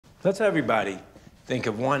Let's everybody think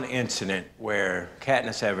of one incident where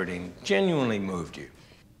Katniss Everdeen genuinely moved you.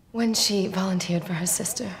 When she volunteered for her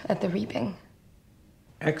sister at the reaping.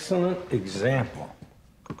 Excellent example.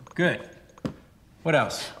 Good. What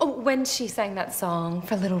else? Oh, when she sang that song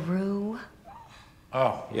for little Rue.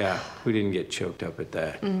 Oh, yeah. Who didn't get choked up at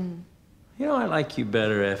that? You know, I like you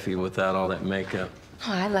better, Effie, without all that makeup.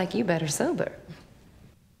 Oh, I like you better sober.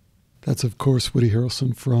 That's, of course, Woody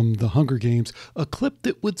Harrelson from The Hunger Games, a clip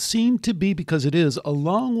that would seem to be, because it is, a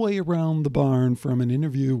long way around the barn from an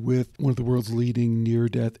interview with one of the world's leading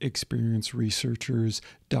near-death experience researchers,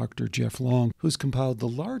 Dr. Jeff Long, who's compiled the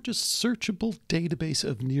largest searchable database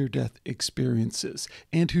of near-death experiences,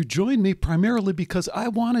 and who joined me primarily because I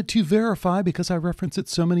wanted to verify, because I reference it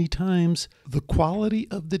so many times, the quality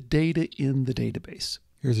of the data in the database.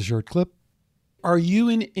 Here's a short clip. Are you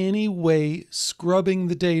in any way scrubbing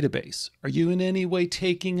the database? Are you in any way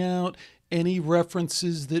taking out any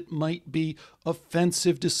references that might be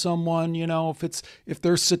offensive to someone, you know, if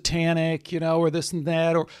they're satanic, you know, or this and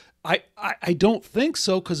that? Or I don't think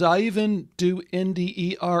so, because I even do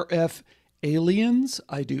NDERF aliens.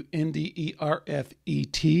 I do NDERF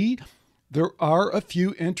ET. There are a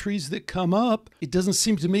few entries that come up. It doesn't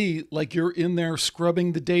seem to me like you're in there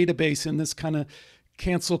scrubbing the database in this kind of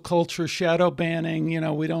cancel culture, shadow banning, you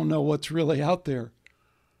know, we don't know what's really out there.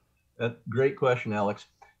 Great question, Alex.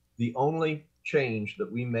 The only change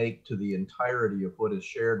that we make to the entirety of what is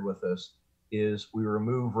shared with us is we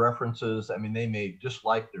remove references. I mean, they may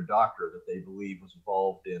dislike their doctor that they believe was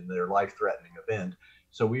involved in their life-threatening event.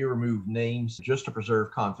 So we remove names just to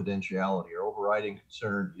preserve confidentiality. Our overriding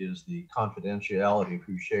concern is the confidentiality of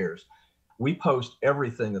who shares. We post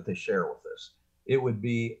everything that they share with us. It would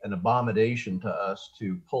be an abomination to us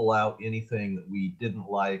to pull out anything that we didn't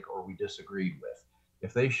like or we disagreed with.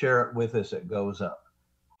 If they share it with us, it goes up.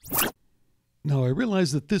 Now, I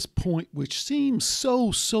realize that this point, which seems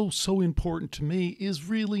so important to me, is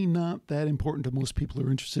really not that important to most people who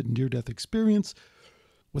are interested in near-death experience.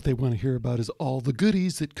 What they want to hear about is all the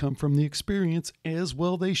goodies that come from the experience, as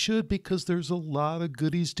well they should, because there's a lot of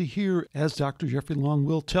goodies to hear, as Dr. Jeffrey Long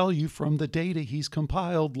will tell you from the data he's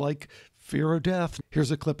compiled, like fear of death.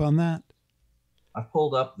 Here's a clip on that. I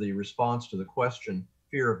pulled up the response to the question,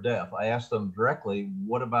 fear of death. I asked them directly,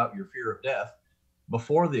 what about your fear of death?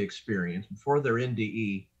 Before the experience, before their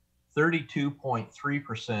NDE,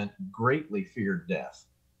 32.3% greatly feared death.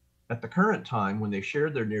 At the current time, when they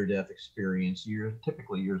shared their near-death experience,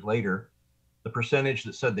 typically years later, the percentage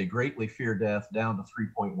that said they greatly fear death down to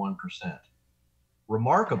 3.1%.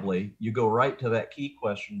 Remarkably, you go right to that key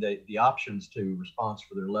question, the options to response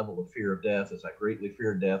for their level of fear of death is I greatly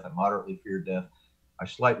fear death, I moderately fear death, I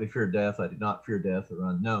slightly fear death, I did not fear death, or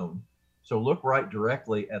unknown. So look right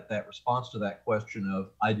directly at that response to that question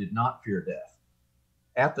of I did not fear death.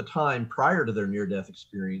 At the time prior to their near-death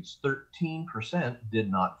experience, 13%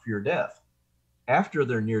 did not fear death. After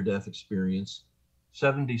their near-death experience,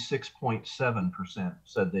 76.7%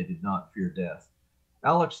 said they did not fear death.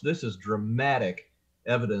 Alex, this is dramatic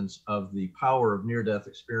evidence of the power of near-death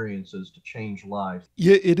experiences to change lives.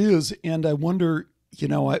 Yeah, it is. And I wonder, you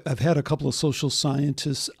know, I've had a couple of social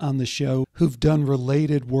scientists on the show who've done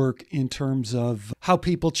related work in terms of how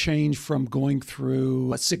people change from going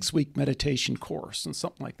through a 6-week meditation course and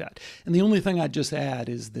something like that. And the only thing I'd just add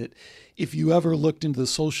is that if you ever looked into the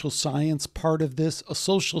social science part of this, a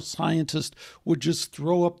social scientist would just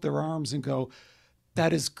throw up their arms and go,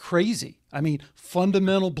 that is crazy. I mean,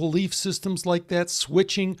 fundamental belief systems like that,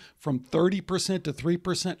 switching from 30% to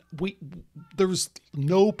 3%, there's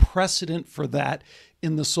no precedent for that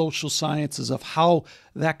in the social sciences of how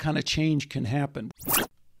that kind of change can happen.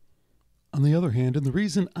 On the other hand, and the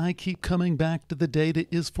reason I keep coming back to the data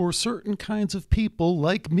is for certain kinds of people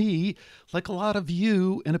like me, like a lot of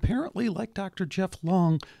you, and apparently like Dr. Jeff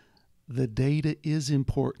Long, the data is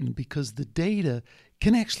important because the data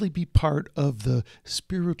can actually be part of the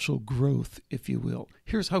spiritual growth, if you will.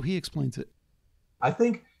 Here's how he explains it. I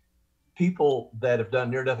think people that have done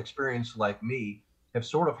near-death experience like me have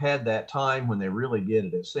sort of had that time when they really get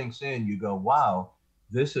it. It sinks in, you go, wow,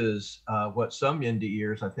 this is what some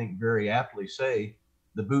NDEers, I think very aptly say,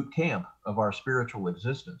 the boot camp of our spiritual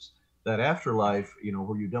existence. That afterlife, you know,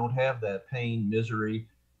 where you don't have that pain, misery,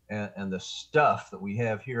 and the stuff that we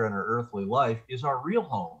have here in our earthly life is our real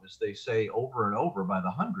home, as they say over and over by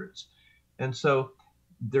the hundreds. And so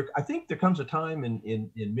I think there comes a time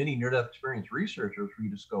in many near-death experience researchers where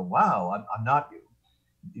you just go, wow, I'm not,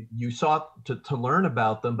 you sought to learn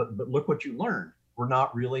about them, but look what you learned. We're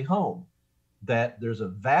not really home. That there's a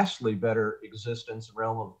vastly better existence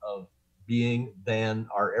realm of being than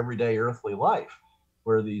our everyday earthly life.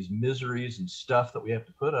 where these miseries and stuff that we have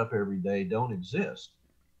to put up every day don't exist.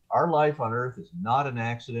 Our life on earth is not an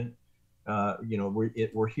accident.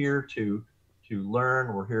 We're here to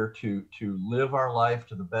learn. We're here to live our life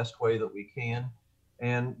to the best way that we can.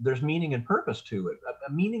 And there's meaning and purpose to it,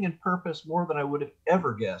 a meaning and purpose more than I would have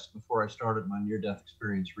ever guessed before I started my near-death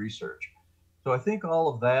experience research. So I think all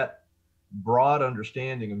of that broad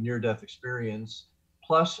understanding of near-death experience,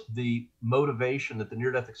 plus the motivation that the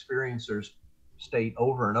near-death experiencers state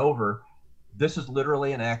over and over, this is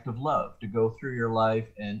literally an act of love, to go through your life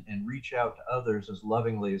and reach out to others as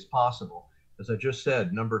lovingly as possible. As I just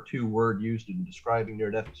said, number 2 word used in describing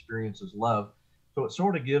near-death experience is love. So it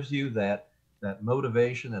sort of gives you that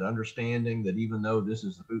motivation, that understanding that even though this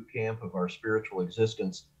is the boot camp of our spiritual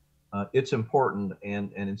existence, it's important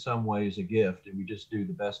and in some ways a gift, and we just do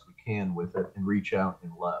the best we can with it and reach out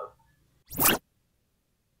in love.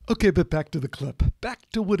 Okay, but back to the clip. Back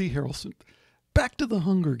to Woody Harrelson. Back to the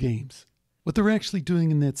Hunger Games. What they're actually doing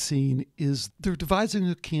in that scene is they're devising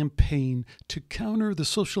a campaign to counter the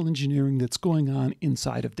social engineering that's going on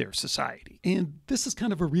inside of their society. And this is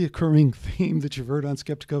kind of a reoccurring theme that you've heard on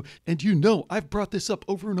Skeptiko. And you know, I've brought this up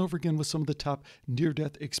over and over again with some of the top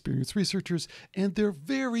near-death experience researchers, and they're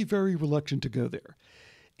very, very reluctant to go there.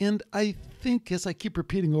 And I think, as I keep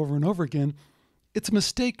repeating over and over again, it's a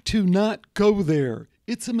mistake to not go there.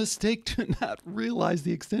 It's a mistake to not realize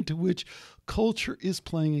the extent to which culture is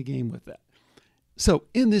playing a game with that. So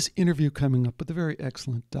in this interview coming up with the very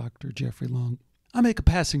excellent Dr. Jeffrey Long, I make a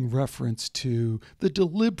passing reference to the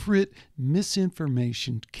deliberate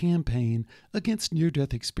misinformation campaign against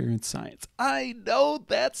near-death experience science. I know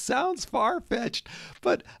that sounds far-fetched,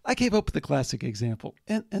 but I came up with a classic example.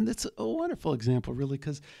 And it's a wonderful example, really,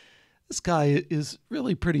 because this guy is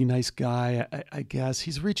really a pretty nice guy, I guess.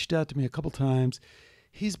 He's reached out to me a couple times.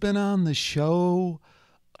 He's been on the show.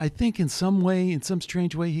 I think in some way, in some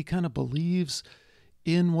strange way, he kind of believes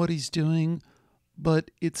in what he's doing, but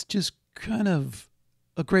it's just kind of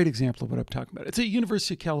a great example of what I'm talking about. It's a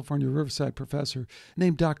University of California, Riverside professor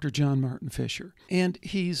named Dr. John Martin Fisher, and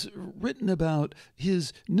he's written about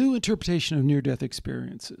his new interpretation of near-death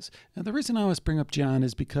experiences. And the reason I always bring up John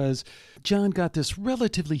is because John got this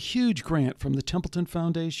relatively huge grant from the Templeton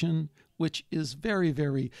Foundation, which is very,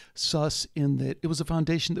 very sus in that it was a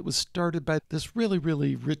foundation that was started by this really,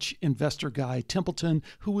 really rich investor guy, Templeton,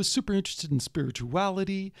 who was super interested in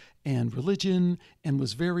spirituality and religion and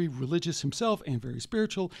was very religious himself and very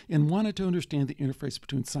spiritual and wanted to understand the interface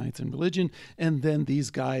between science and religion. And then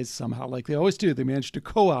these guys somehow, like they always do, they managed to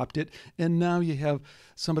co-opt it. And now you have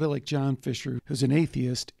somebody like John Fisher, who's an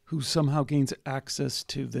atheist, who somehow gains access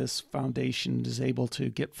to this foundation, is able to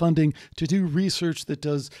get funding to do research that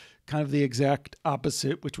does kind of the exact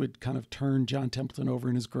opposite, which would kind of turn John Templeton over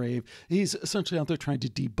in his grave. He's essentially out there trying to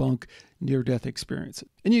debunk near-death experiences.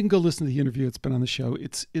 And you can go listen to the interview. It's been on the show.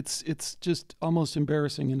 It's just almost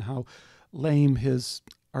embarrassing in how lame his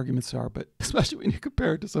arguments are, but especially when you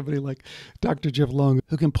compare it to somebody like Dr. Jeff Long,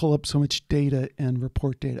 who can pull up so much data and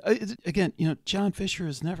report data. Again, John Fisher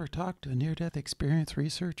has never talked to a near-death experience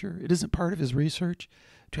researcher. It isn't part of his research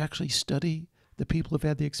to actually study the people who've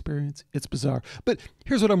had the experience. It's bizarre. But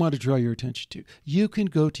here's what I want to draw your attention to. You can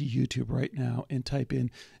go to YouTube right now and type in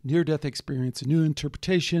near-death experience, a new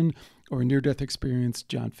interpretation, or near-death experience,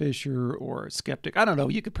 John Fisher, or Skeptic. I don't know.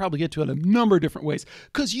 You could probably get to it a number of different ways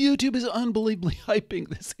because YouTube is unbelievably hyping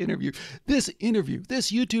this interview. This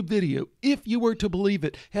YouTube video, if you were to believe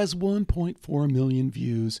it, has 1.4 million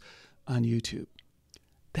views on YouTube.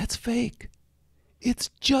 That's fake. It's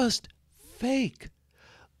just fake.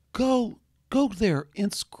 Go there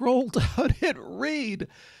and scroll down and read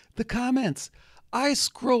the comments. I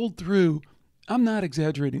scrolled through, I'm not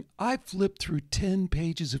exaggerating, I flipped through 10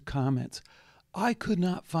 pages of comments. I could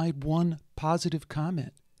not find one positive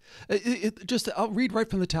comment. I'll read right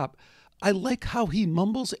from the top. I like how he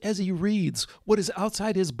mumbles as he reads what is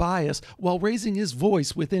outside his bias while raising his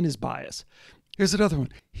voice within his bias. Here's another one.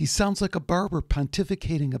 He sounds like a barber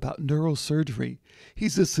pontificating about neurosurgery.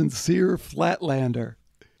 He's a sincere flatlander.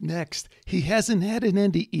 Next, he hasn't had an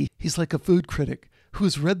NDE. He's like a food critic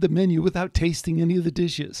who's read the menu without tasting any of the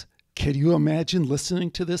dishes. Can you imagine listening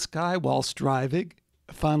to this guy while striving?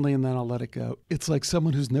 Finally, and then I'll let it go. It's like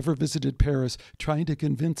someone who's never visited Paris trying to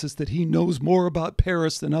convince us that he knows more about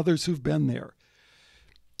Paris than others who've been there.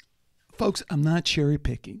 Folks, I'm not cherry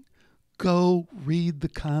picking. Go read the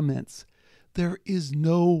comments. There is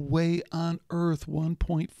no way on earth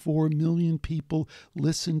 1.4 million people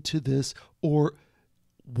listen to this or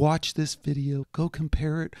watch this video, go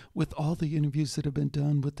compare it with all the interviews that have been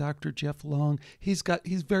done with Dr. Jeff Long. He's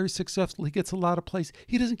very successful. He gets a lot of plays.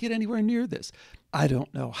 He doesn't get anywhere near this. I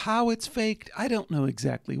don't know how it's faked. I don't know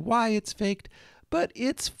exactly why it's faked, but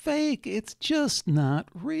it's fake. It's just not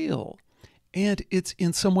real. And it's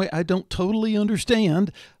in some way I don't totally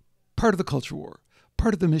understand, part of the culture war,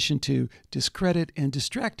 part of the mission to discredit and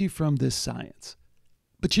distract you from this science.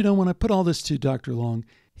 But when I put all this to Dr. Long,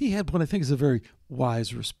 he had what I think is a very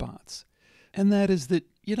wise response. And that is that,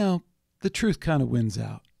 the truth kind of wins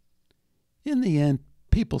out. In the end,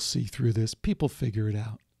 people see through this. People figure it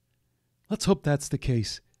out. Let's hope that's the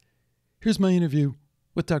case. Here's my interview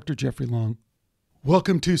with Dr. Jeffrey Long.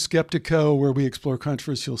 Welcome to Skeptiko, where we explore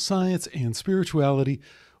controversial science and spirituality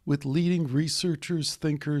with leading researchers,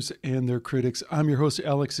 thinkers, and their critics. I'm your host,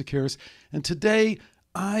 Alex Zakaris, and today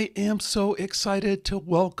I am so excited to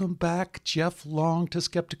welcome back Jeff Long to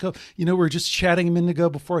Skeptiko. We were just chatting a minute ago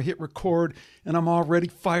before I hit record, and I'm already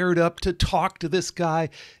fired up to talk to this guy.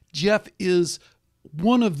 Jeff is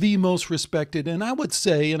one of the most respected, and I would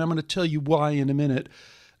say, and I'm going to tell you why in a minute,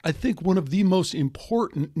 I think one of the most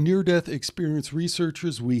important near-death experience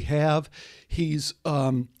researchers we have. He's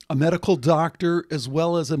a medical doctor as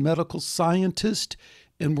well as a medical scientist,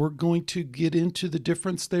 and we're going to get into the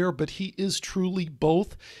difference there, but he is truly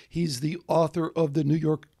both. He's the author of the New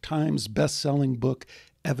York Times best-selling book,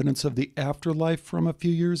 Evidence of the Afterlife, from a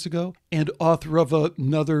few years ago, and author of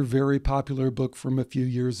another very popular book from a few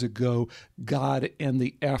years ago, God and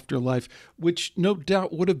the Afterlife, which no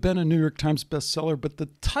doubt would have been a New York Times bestseller, but the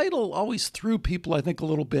title always threw people, I think, a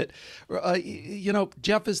little bit.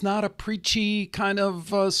 Jeff is not a preachy kind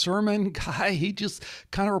of sermon guy. He just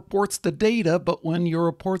kind of reports the data, but when you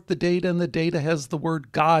report the data and the data has the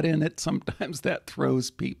word God in it, sometimes that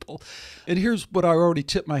throws people. And here's what I already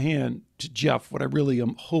tipped my hand to Jeff, what I really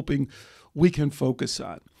am hoping we can focus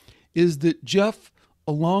on, is that Jeff,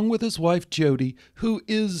 along with his wife, Jody, who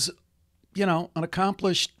is, an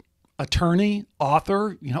accomplished attorney,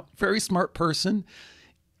 author, very smart person,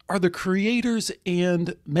 are the creators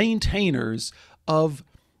and maintainers of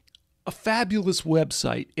a fabulous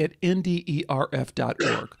website at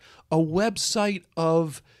nderf.org, a website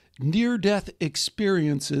of near-death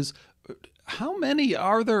experiences. How many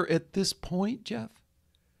are there at this point, Jeff?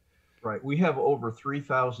 Right. We have over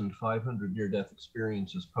 3,500 near-death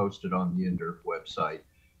experiences posted on the NDERF website.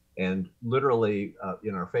 And literally,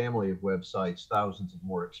 in our family of websites, thousands of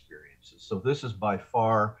more experiences. So this is by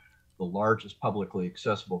far the largest publicly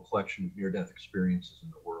accessible collection of near-death experiences in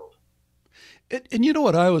the world. And you know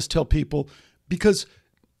what I always tell people? Because,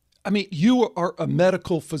 you are a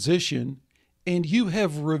medical physician and you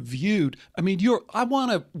have reviewed, I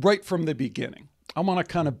want to, right from the beginning, I want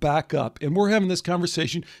to kind of back up, and we're having this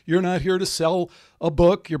conversation. You're not here to sell a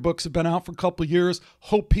book. Your books have been out for a couple of years.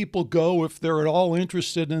 Hope people go, if they're at all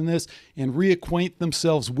interested in this, and reacquaint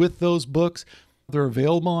themselves with those books. They're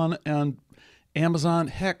available on Amazon.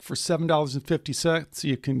 Heck, for $7.50,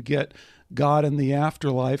 you can get God and the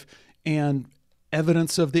Afterlife, and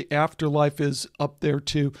Evidence of the Afterlife is up there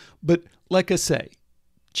too. But like I say,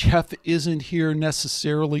 Jeff isn't here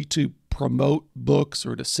necessarily to promote books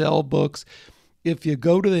or to sell books. If you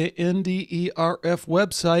go to the NDERF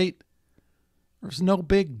website, there's no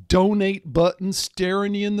big donate button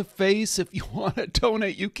staring you in the face. If you want to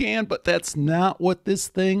donate, you can, but that's not what this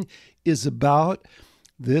thing is about.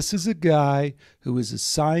 This is a guy who is a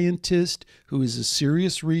scientist, who is a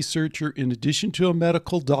serious researcher, in addition to a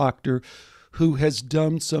medical doctor, who has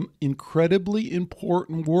done some incredibly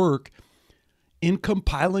important work in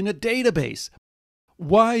compiling a database.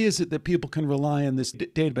 Why is it that people can rely on this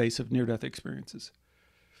database of near-death experiences?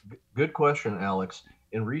 Good question, Alex.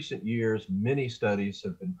 In recent years, many studies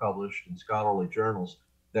have been published in scholarly journals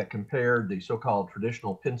that compared the so-called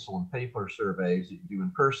traditional pencil and paper surveys that you do in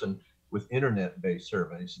person with internet-based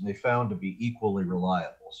surveys, and they found to be equally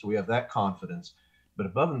reliable. So we have that confidence. But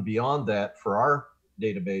above and beyond that, for our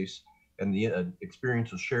database and the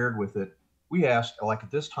experiences shared with it, we asked, like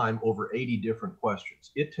at this time, over 80 different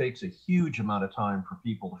questions. It takes a huge amount of time for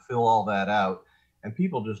people to fill all that out, and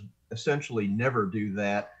people just essentially never do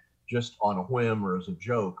that just on a whim or as a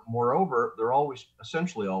joke. Moreover, they're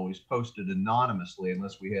essentially always posted anonymously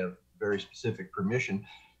unless we have very specific permission.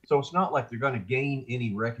 So it's not like they're going to gain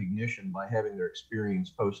any recognition by having their experience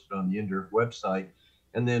posted on the NDERF website.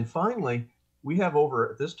 And then finally, we have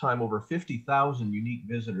at this time, over 50,000 unique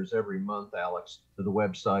visitors every month, Alex, to the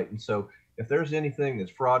website. And so if there's anything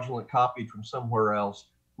that's fraudulent, copied from somewhere else,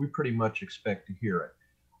 we pretty much expect to hear it.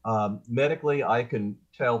 Medically, I can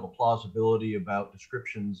tell the plausibility about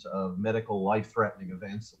descriptions of medical life-threatening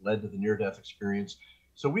events that led to the near-death experience.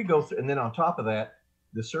 So we go through, and then on top of that,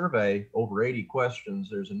 the survey, over 80 questions,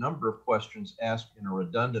 there's a number of questions asked in a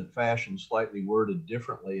redundant fashion, slightly worded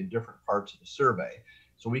differently in different parts of the survey.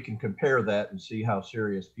 So we can compare that and see how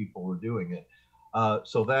serious people were doing it.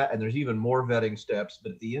 So that, and there's even more vetting steps,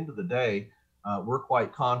 but at the end of the day, we're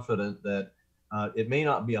quite confident that it may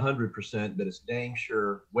not be 100%, but it's dang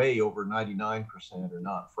sure way over 99% are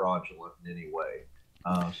not fraudulent in any way.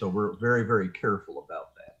 So we're very, very careful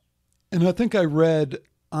about that. And I think I read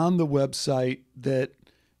on the website that,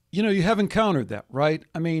 you know, you have encountered that, right?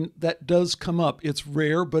 I mean, that does come up. It's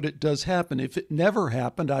rare, but it does happen. If it never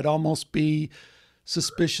happened, I'd almost be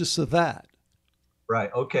suspicious of that.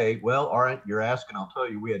 Right. Okay. Well, all right. You're asking. I'll tell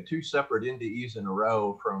you. We had two separate NDEs in a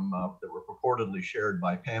row from that were purportedly shared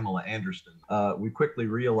by Pamela Anderson. We quickly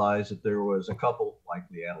realized that there was a couple, like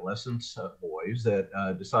the adolescents, boys, that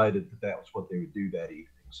decided that that was what they would do that evening.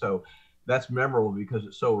 So that's memorable because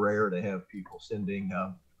it's so rare to have people sending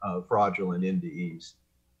fraudulent NDEs.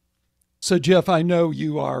 So, Jeff, I know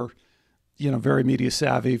you are, you know, very media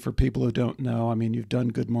savvy. For people who don't know, I mean, you've done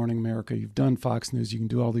Good Morning America, you've done Fox News, you can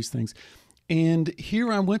do all these things. And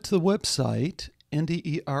here I went to the website,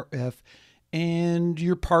 NDERF, and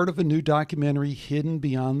you're part of a new documentary, Hidden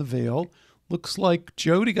Beyond the Veil. Looks like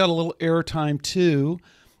Jody got a little airtime too.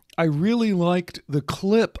 I really liked the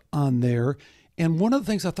clip on there. And one of the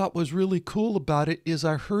things I thought was really cool about it is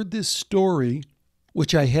I heard this story,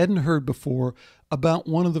 which I hadn't heard before, about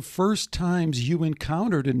one of the first times you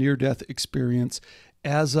encountered a near-death experience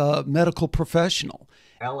as a medical professional.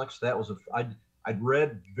 Alex, that was I'd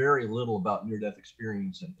read very little about near-death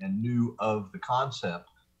experience and knew of the concept.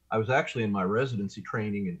 I was actually in my residency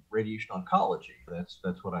training in radiation oncology.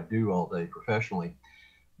 That's what I do all day professionally.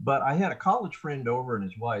 But I had a college friend over and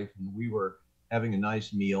his wife, and we were having a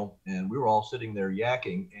nice meal, and we were all sitting there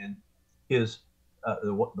yakking. And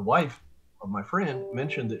the wife of my friend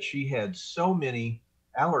mentioned that she had so many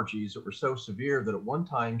allergies that were so severe that at one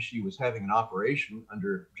time she was having an operation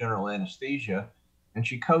under general anesthesia, and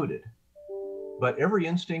she coded. But every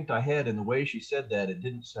instinct I had in the way she said that, it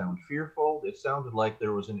didn't sound fearful. It sounded like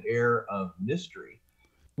there was an air of mystery.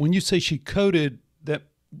 When you say she coded, that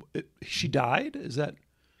she died, is that?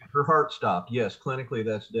 Her heart stopped. Yes, clinically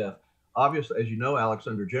that's death. Obviously, as you know, Alex,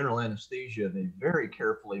 under general anesthesia, they very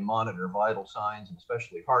carefully monitor vital signs and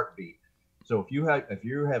especially heartbeat. So if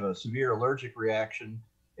you have a severe allergic reaction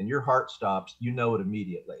and your heart stops, you know it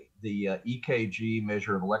immediately. The EKG,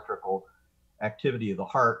 measure of electrical activity of the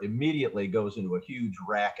heart, immediately goes into a huge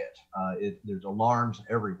racket. There's alarms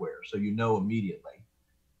everywhere, so you know immediately.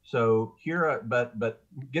 So here, but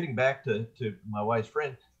getting back to my wife's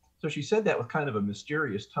friend, so she said that with kind of a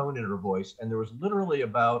mysterious tone in her voice, and there was literally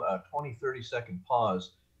about a 20-30-second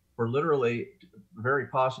pause where literally, very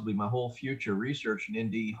possibly, my whole future research in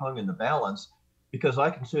ND hung in the balance, because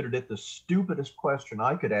I considered it the stupidest question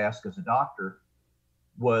I could ask as a doctor.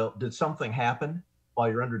 Well, did something happen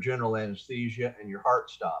while you're under general anesthesia and your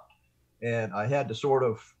heart stopped? And I had to sort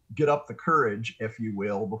of get up the courage, if you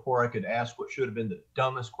will, before I could ask what should have been the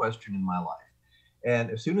dumbest question in my life.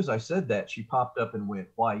 And as soon as I said that, she popped up and went,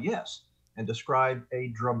 "Why, yes," and described a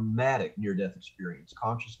dramatic near-death experience,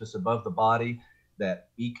 consciousness above the body, that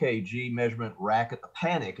EKG measurement racket, the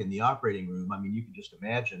panic in the operating room. I mean, you can just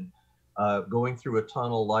imagine going through a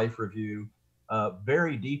tunnel, life review,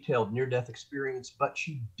 very detailed near-death experience, but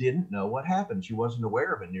she didn't know what happened. She wasn't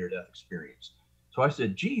aware of a near-death experience. So I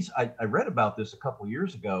said, geez, I read about this a couple of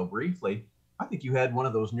years ago briefly. I think you had one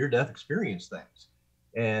of those near-death experience things.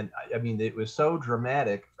 And I mean, it was so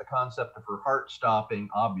dramatic, the concept of her heart stopping,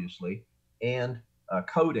 obviously, and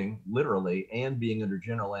coding, literally, and being under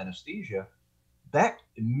general anesthesia. That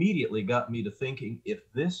immediately got me to thinking, if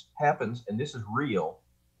this happens and this is real,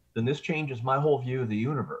 then this changes my whole view of the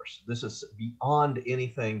universe. This is beyond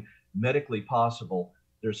anything medically possible.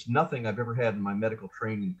 There's nothing I've ever had in my medical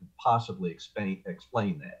training that could possibly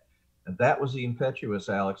explain that. And that was the impetus,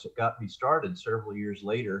 Alex, that got me started several years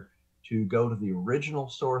later to go to the original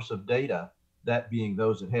source of data, that being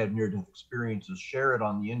those that had near-death experiences, share it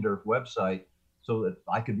on the NDERF website so that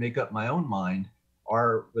I could make up my own mind,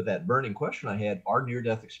 with that burning question I had, are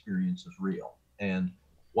near-death experiences real? And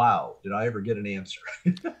wow, did I ever get an answer?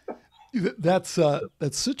 That's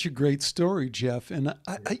such a great story, Jeff. And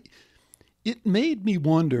it made me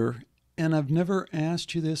wonder, and I've never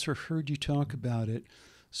asked you this or heard you talk about it.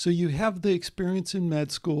 So you have the experience in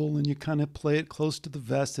med school and you kind of play it close to the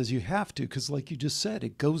vest as you have to, because like you just said,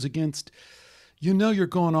 it goes against, you know, you're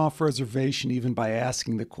going off reservation even by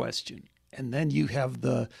asking the question. And then you have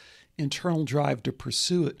the internal drive to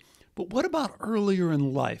pursue it. But what about earlier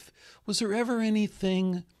in life? Was there ever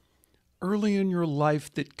anything early in your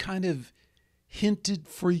life that kind of hinted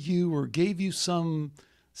for you or gave you some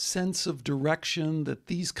sense of direction that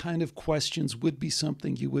these kind of questions would be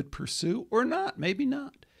something you would pursue or not? Maybe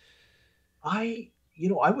not. I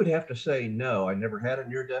would have to say no. I never had a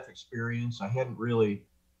near-death experience. I hadn't really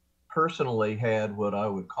personally had what I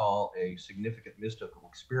would call a significant mystical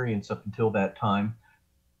experience up until that time,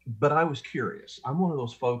 but I was curious. I'm one of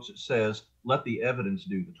those folks that says, let the evidence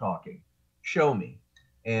do the talking. Show me.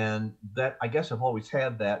 And that, I guess I've always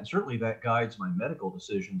had that. And certainly that guides my medical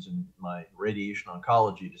decisions and my radiation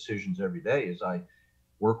oncology decisions every day as I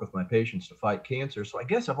work with my patients to fight cancer. So I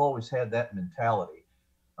guess I've always had that mentality.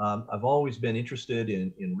 I've always been interested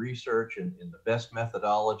in research and in the best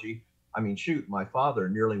methodology. I mean, shoot, my father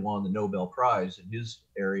nearly won the Nobel Prize in his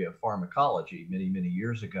area of pharmacology many, many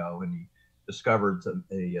years ago, and he discovered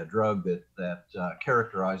a drug that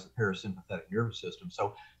characterized the parasympathetic nervous system.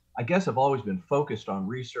 So I guess I've always been focused on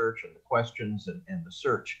research and the questions and the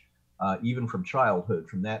search, even from childhood,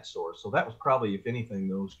 from that source. So that was probably, if anything,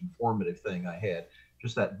 the most informative thing I had.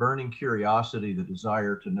 Just that burning curiosity, the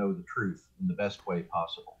desire to know the truth in the best way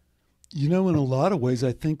possible. You know, in a lot of ways,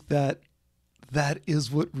 I think that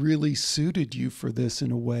is what really suited you for this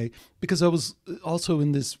in a way, because I was also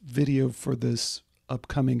in this video for this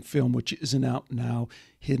upcoming film, which isn't out now,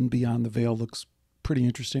 Hidden Beyond the Veil. Looks pretty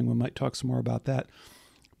interesting. We might talk some more about that.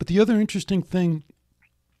 But the other interesting thing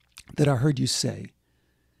that I heard you say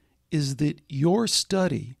is that your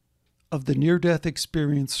study of the near-death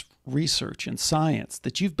experience research and science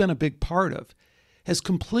that you've been a big part of has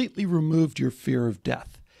completely removed your fear of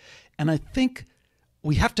death. And I think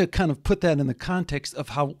we have to kind of put that in the context of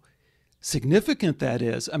how significant that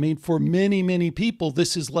is. I mean, for many, many people,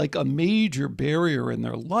 this is like a major barrier in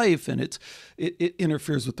their life, and it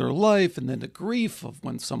interferes with their life, and then the grief of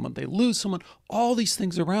when they lose someone, all these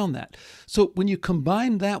things around that. So when you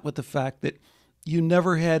combine that with the fact that you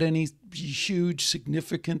never had any huge,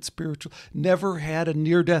 significant spiritual, never had a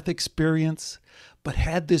near-death experience, but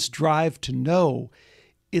had this drive to know,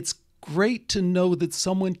 it's great to know that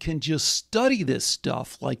someone can just study this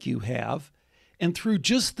stuff like you have, and through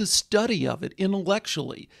just the study of it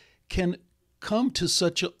intellectually can come to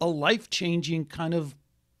such a life-changing kind of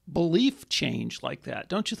belief change like that,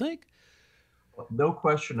 don't you think? No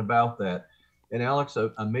question about that. And Alex,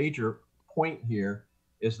 a major point here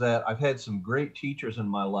is that I've had some great teachers in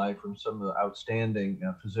my life from some of the outstanding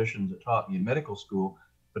physicians that taught me in medical school.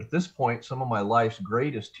 But at this point, some of my life's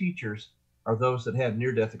greatest teachers are those that had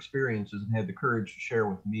near-death experiences and had the courage to share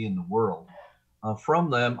with me and the world. From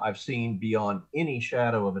them, I've seen beyond any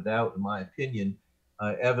shadow of a doubt, in my opinion,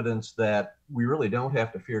 evidence that we really don't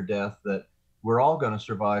have to fear death, that we're all going to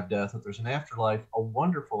survive death, that there's an afterlife, a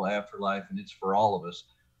wonderful afterlife, and it's for all of us.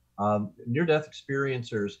 Near-death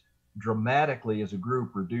experiencers dramatically as a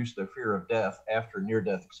group reduce their fear of death after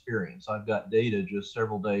near-death experience. I've got data just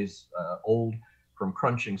several days old from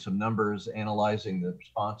crunching some numbers, analyzing the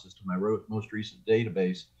responses to my most recent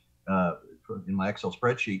database in my Excel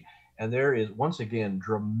spreadsheet. And there is, once again,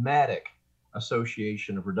 dramatic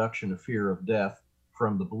association of reduction of fear of death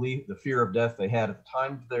from the fear of death they had at the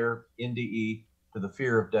time of their NDE to the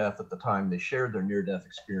fear of death at the time they shared their near-death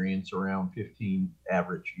experience around 15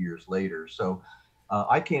 average years later. So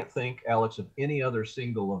I can't think, Alex, of any other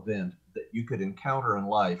single event that you could encounter in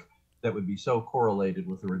life that would be so correlated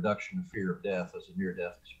with the reduction of fear of death as a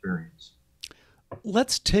near-death experience.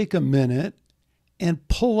 Let's take a minute and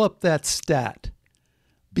pull up that stat,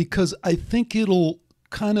 because I think it'll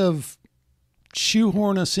kind of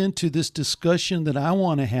shoehorn us into this discussion that I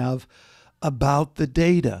want to have about the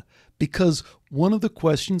data. Because one of the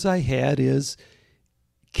questions I had is,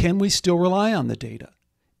 can we still rely on the data?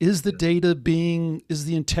 Is the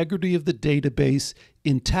integrity of the database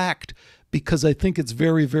intact? Because I think it's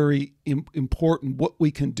very, very important what we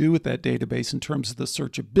can do with that database in terms of the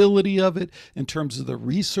searchability of it, in terms of the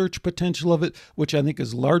research potential of it, which I think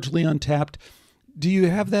is largely untapped. Do you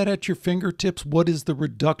have that at your fingertips? What is the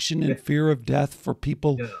reduction in fear of death for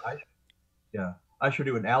people? I sure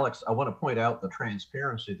do. And Alex, I want to point out the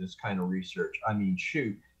transparency of this kind of research. I mean,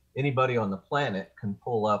 shoot, anybody on the planet can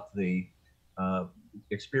pull up the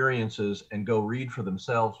experiences and go read for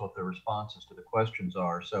themselves what the responses to the questions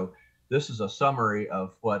are. So this is a summary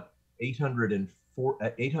of what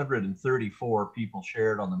 834 people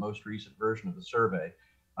shared on the most recent version of the survey.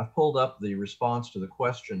 I've pulled up the response to the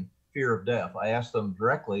question, fear of death. I asked them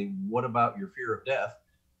directly, what about your fear of death?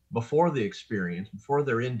 Before the experience, before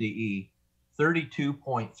their NDE,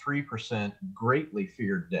 32.3% greatly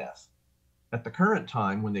feared death. At the current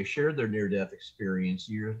time, when they shared their near-death experience,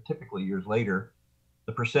 typically years later,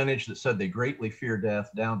 the percentage that said they greatly fear death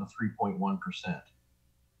down to 3.1%.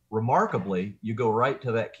 remarkably, you go right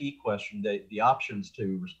to that key question, the options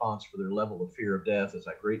to response for their level of fear of death is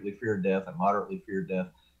I greatly fear death, I moderately fear death,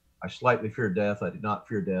 I slightly fear death, I do not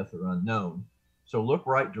fear death, or unknown. So look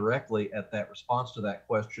right directly at that response to that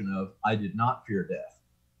question of I did not fear death.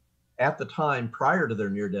 At the time prior to their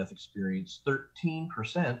near-death experience,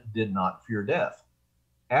 13% did not fear death.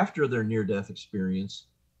 After their near-death experience,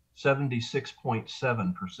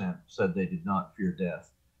 76.7% said they did not fear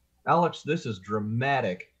death. Alex, this is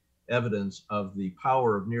dramatic evidence of the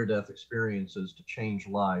power of near-death experiences to change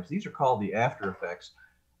lives. These are called the after effects.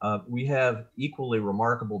 We have equally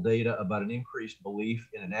remarkable data about an increased belief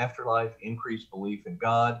in an afterlife, increased belief in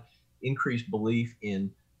God, increased belief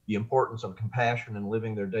in the importance of compassion and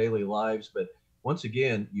living their daily lives. But once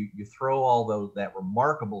again, you throw all that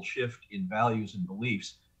remarkable shift in values and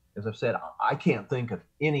beliefs. As I've said, I can't think of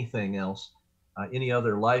anything else, any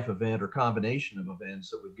other life event or combination of events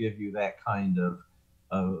that would give you that kind of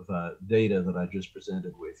data that I just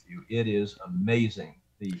presented with you. It is amazing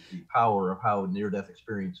the power of how near-death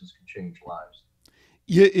experiences can change lives.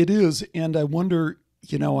 Yeah, it is. And I wonder,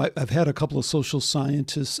 I've had a couple of social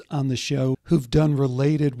scientists on the show who've done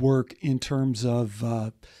related work in terms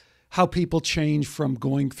of how people change from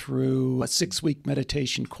going through a 6-week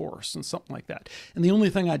meditation course and something like that. And the only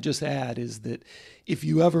thing I'd just add is that if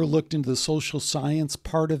you ever looked into the social science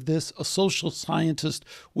part of this, a social scientist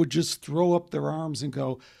would just throw up their arms and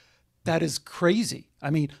go, that is crazy. I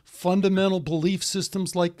mean, fundamental belief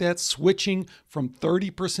systems like that, switching from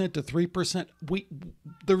 30% to 3%,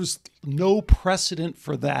 there's no precedent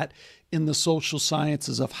for that in the social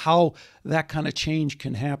sciences of how that kind of change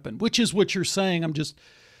can happen, which is what you're saying. I'm just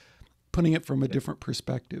putting it from a different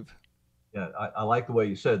perspective. Yeah, I like the way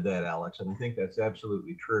you said that, Alex, and I think that's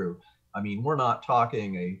absolutely true. I mean, we're not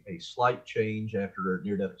talking a slight change after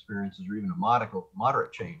near-death experiences or even a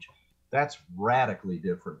moderate change. That's radically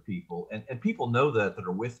different people. And people know that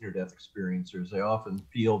are with near-death experiencers. They often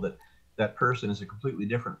feel that that person is a completely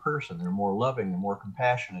different person. They're more loving, they're more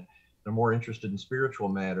compassionate, they're more interested in spiritual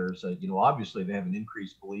matters. Obviously they have an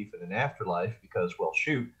increased belief in an afterlife because, well,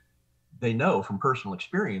 shoot, they know from personal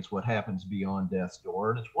experience what happens beyond death's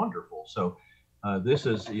door, and it's wonderful. So this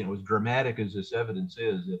is, as dramatic as this evidence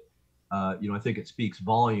is, I think it speaks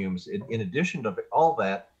volumes. In addition to all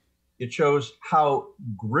that, it shows how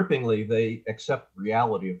grippingly they accept the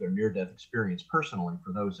reality of their near-death experience personally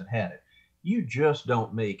for those that had it. You just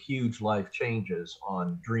don't make huge life changes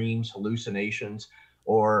on dreams, hallucinations,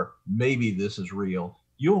 or maybe this is real.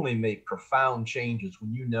 You only make profound changes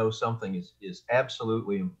when you know something is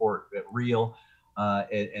absolutely important, real,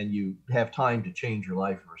 and you have time to change your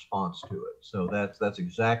life in response to it. So that's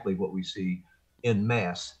exactly what we see en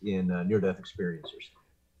masse in near-death experiencers.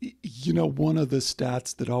 One of the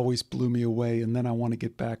stats that always blew me away, and then I want to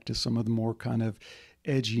get back to some of the more kind of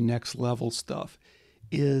edgy next level stuff,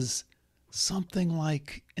 is something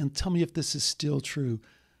like, and tell me if this is still true,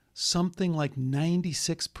 something like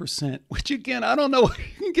 96%, which again, I don't know how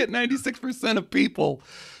you can get 96% of people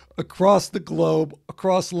across the globe,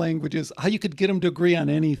 across languages, how you could get them to agree on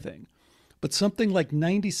anything. But something like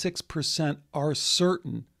 96% are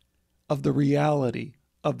certain of the reality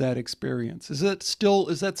of that experience. Is that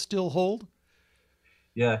still hold?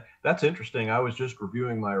 Yeah, that's interesting. I was just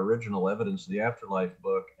reviewing my original Evidence of the Afterlife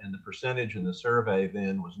book, and the percentage in the survey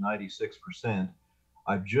then was 96%.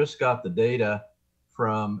 I've just got the data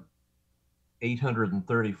from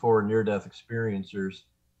 834 near-death experiencers,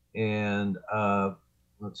 and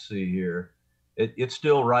let's see here. It's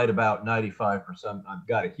still right about 95%. I've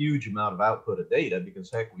got a huge amount of output of data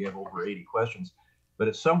because, heck, we have over 80 questions, but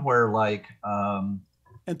it's somewhere like...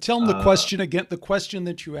 and tell them the question again, the question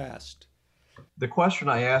that you asked. The question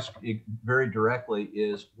I asked very directly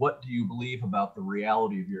is, what do you believe about the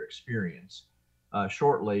reality of your experience?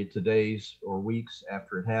 Shortly, to days or weeks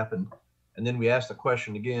after it happened. And then we asked the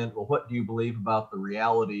question again, well, what do you believe about the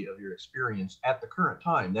reality of your experience at the current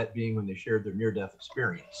time? That being when they shared their near-death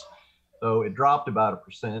experience. So it dropped about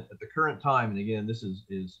 1% at the current time. And again, this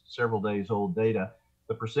is several days old data.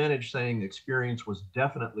 The percentage saying the experience was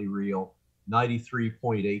definitely real,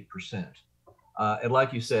 93.8%. And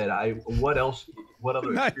like you said, what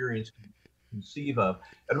other experience can you conceive of?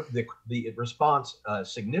 And the response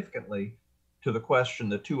significantly to the question,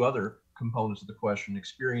 the two other components of the question,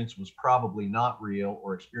 experience was probably not real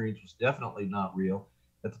or experience was definitely not real.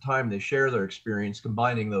 At the time they share their experience,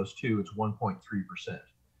 combining those two, it's 1.3%.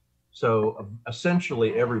 So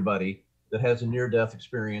essentially everybody that has a near-death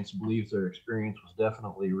experience believes their experience was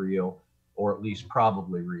definitely real, or at least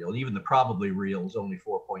probably real. And even the probably real is only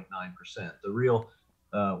 4.9%. The real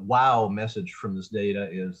wow message from this data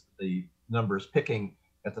is the numbers picking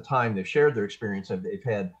at the time they've shared their experience. They've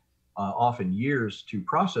had often years to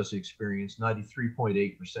process the experience,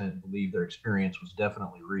 93.8% believe their experience was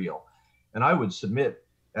definitely real. And I would submit,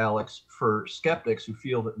 Alex, for skeptics who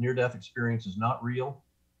feel that near-death experience is not real,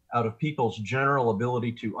 out of people's general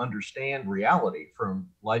ability to understand reality from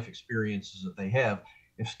life experiences that they have,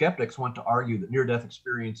 if skeptics want to argue that near-death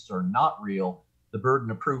experiences are not real, the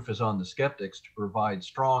burden of proof is on the skeptics to provide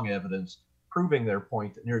strong evidence proving their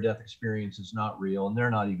point that near-death experience is not real, and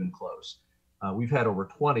they're not even close. We've had over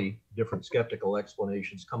 20 different skeptical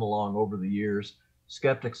explanations come along over the years.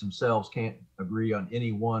 Skeptics themselves can't agree on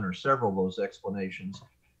any one or several of those explanations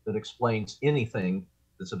that explains anything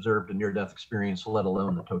that's observed in near-death experience, let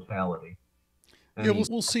alone the totality. Yeah,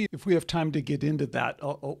 we'll see if we have time to get into that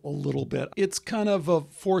a little bit. It's kind of a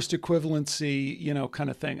forced equivalency, kind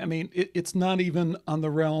of thing. I mean, it's not even on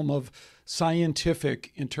the realm of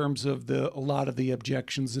scientific in terms of a lot of the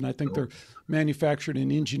objections. And I think they're manufactured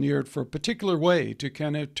and engineered for a particular way to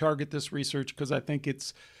kind of target this research, because I think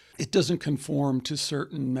it doesn't conform to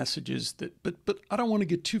certain messages but I don't want to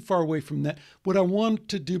get too far away from that. What I want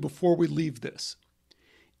to do before we leave this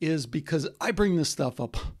is, because I bring this stuff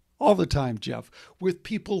up all the time, Jeff, with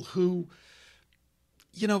people who,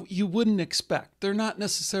 you wouldn't expect. They're not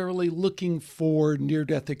necessarily looking for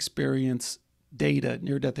near-death experience data,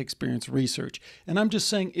 near-death experience research. And I'm just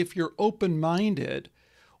saying, if you're open-minded,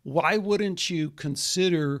 why wouldn't you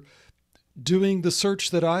consider doing the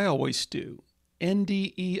search that I always do?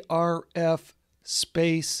 NDERF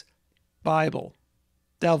space Bible,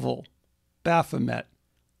 devil, Baphomet,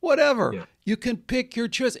 whatever. Yeah. You can pick your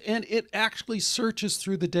choice, and it actually searches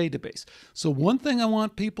through the database. So one thing I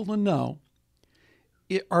want people to know,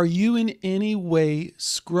 are you in any way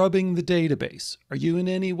scrubbing the database? Are you in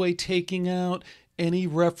any way taking out any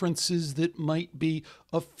references that might be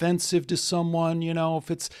offensive to someone,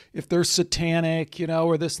 if they're satanic,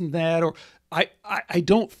 or this and that? Or I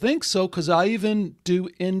don't think so, because I even do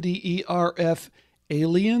NDERF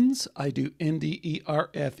aliens. I do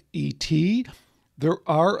NDERF ET. There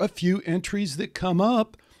are a few entries that come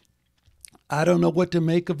up. I don't know what to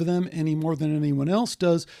make of them any more than anyone else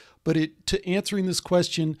does, but to answering this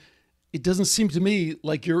question, it doesn't seem to me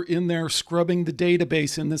like you're in there scrubbing the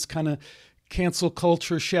database in this kind of cancel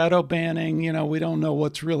culture, shadow banning. We don't know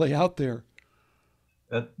what's really out there.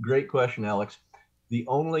 Great question, Alex. The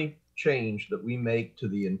only change that we make to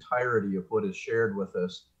the entirety of what is shared with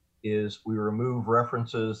us is we remove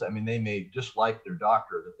references. I mean, they may dislike their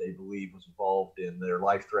doctor that they believe was involved in their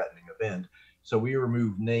life-threatening event. So we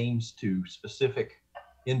remove names to specific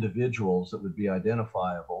individuals that would be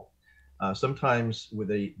identifiable. Sometimes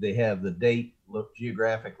they have the date,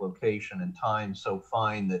 geographic location, and time so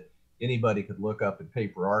fine that anybody could look up in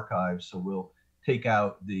paper archives. So we'll take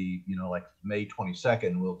out like May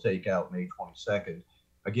 22nd, we'll take out May 22nd.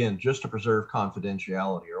 Again, just to preserve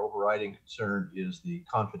confidentiality. Our overriding concern is the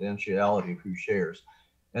confidentiality of who shares.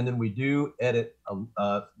 And then we do edit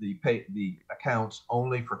the accounts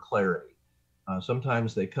only for clarity.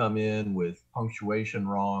 Sometimes they come in with punctuation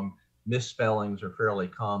wrong, misspellings are fairly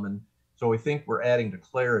common. So we think we're adding to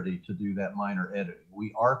clarity to do that minor editing.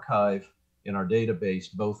 We archive in our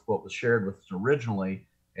database both what was shared with us originally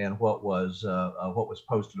and what was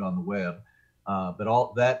posted on the web. But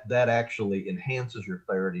all that actually enhances your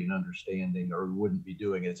clarity and understanding, or we wouldn't be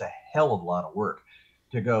doing it. It's a hell of a lot of work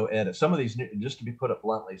to go edit. Some of these, just to be put it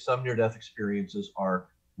bluntly, some near-death experiences are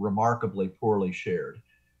remarkably poorly shared,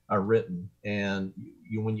 written. And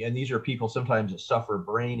and these are people sometimes that suffer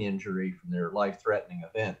brain injury from their life-threatening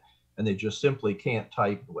event, and they just simply can't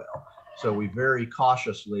type well. So we very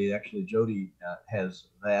cautiously, actually Jody has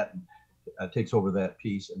that and takes over that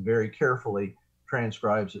piece and very carefully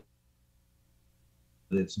transcribes it.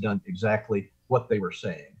 It's done exactly what they were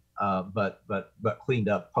saying, but cleaned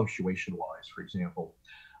up punctuation wise. For example,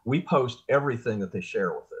 we post everything that they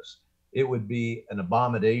share with us. It would be an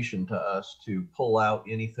abomination to us to pull out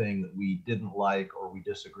anything that we didn't like or we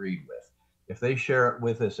disagreed with. If they share it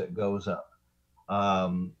with us, it goes up,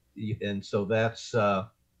 and so that's the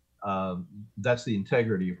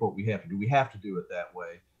integrity of what we have to do. We have to do it that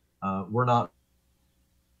way. We're not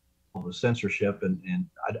the censorship, and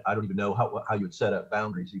I don't even know how you would set up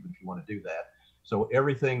boundaries even if you want to do that. So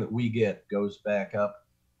everything that we get goes back up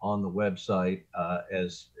on the website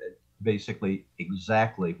as basically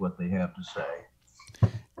exactly what they have to say.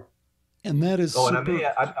 And that is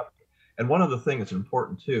and one other thing that's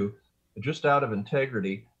important too, just out of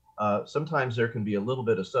integrity, sometimes there can be a little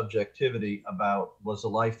bit of subjectivity about, was the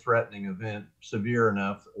life-threatening event severe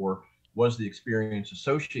enough, or was the experience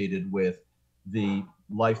associated with the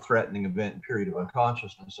life-threatening event and period of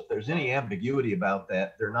unconsciousness. If there's any ambiguity about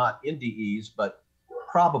that, they're not NDEs, but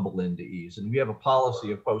probable NDEs. And we have a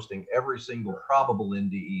policy of posting every single probable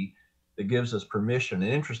NDE that gives us permission.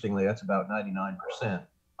 And interestingly, that's about 99%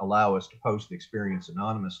 allow us to post the experience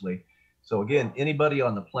anonymously. So again, anybody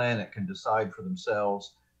on the planet can decide for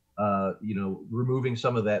themselves, removing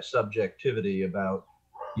some of that subjectivity about,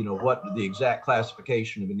 what the exact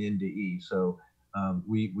classification of an NDE. So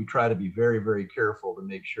we try to be very, very careful to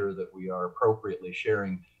make sure that we are appropriately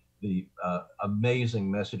sharing the amazing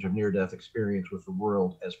message of near-death experience with the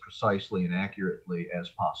world as precisely and accurately as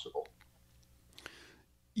possible.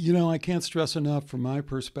 I can't stress enough from my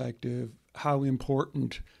perspective how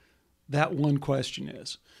important that one question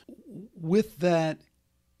is. With that,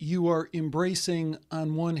 you are embracing,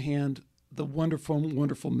 on one hand, the wonderful,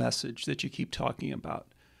 wonderful message that you keep talking about,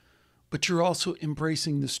 but you're also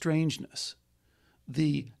embracing the strangeness,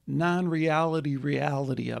 the non-reality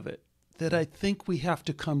reality of it that I think we have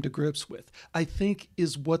to come to grips with. I think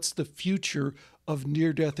is what's the future of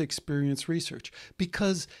near-death experience research,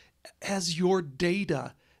 because as your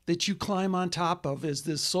data that you climb on top of is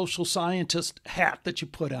this social scientist hat that you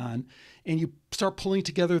put on, and you start pulling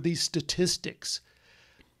together these statistics.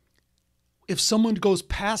 If someone goes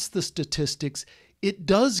past the statistics, it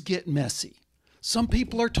does get messy. Some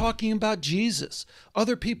people are talking about Jesus.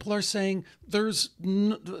 Other people are saying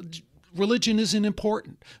religion isn't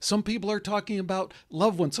important. Some people are talking about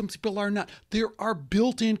loved ones. Some people are not. There are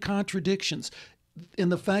built-in contradictions in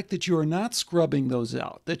the fact that you are not scrubbing those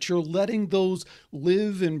out, that you're letting those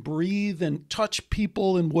live and breathe and touch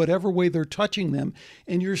people in whatever way they're touching them.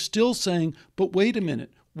 And you're still saying, but wait a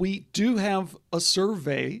minute, we do have a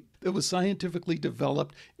survey that was scientifically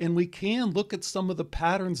developed, and we can look at some of the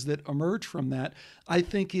patterns that emerge from that. I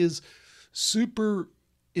think is super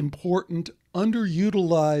important,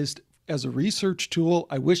 underutilized as a research tool.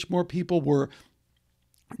 I wish more people were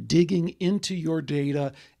digging into your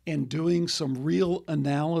data and doing some real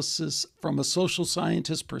analysis from a social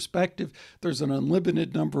scientist perspective. There's an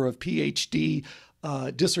unlimited number of PhD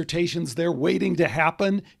dissertations there waiting to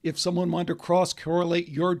happen if someone wanted to cross-correlate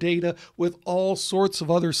your data with all sorts of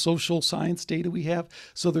other social science data we have.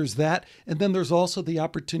 So there's that. And then there's also the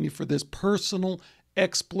opportunity for this personal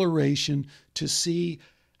exploration to see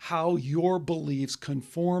how your beliefs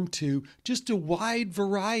conform to just a wide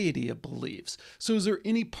variety of beliefs. So is there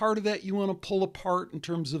any part of that you want to pull apart in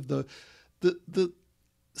terms of the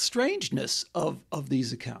strangeness of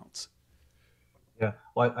these accounts? Yeah,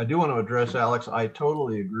 well, I do want to address, Alex, I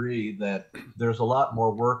totally agree that there's a lot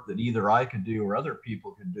more work that either I could do or other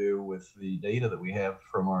people could do with the data that we have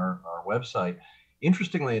from our website.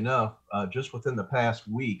 Interestingly enough, just within the past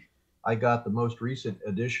week, I got the most recent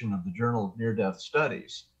edition of the Journal of Near-Death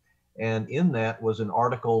Studies. And in that was an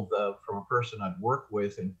article from a person I'd worked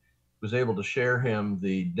with, and was able to share him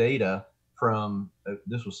the data from,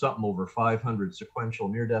 this was something over 500 sequential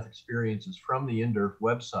near-death experiences from the NDERF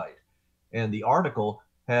website. And the article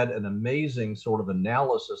had an amazing sort of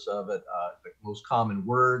analysis of it, the most common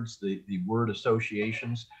words, the word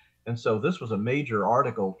associations. And so this was a major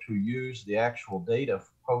article to use the actual data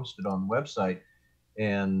posted on the website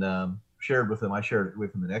and shared with them. I shared it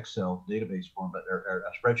with them in Excel database form, or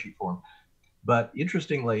a spreadsheet form. But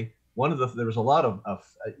interestingly, there was a lot of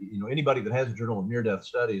anybody that has a Journal of Near-Death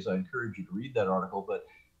Studies, I encourage you to read that article. But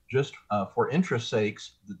just for interest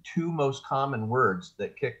sakes, the two most common words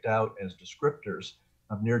that kicked out as descriptors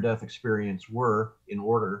of near-death experience were, in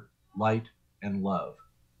order, light and love.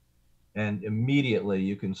 And immediately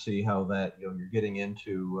you can see how that, you're getting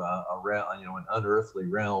into an unearthly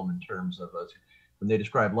realm in terms of when they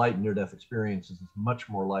describe light and near-death experiences, it's much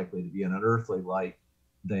more likely to be an unearthly light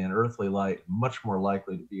than earthly light, much more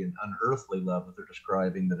likely to be an unearthly love that they're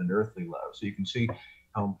describing than an earthly love. So you can see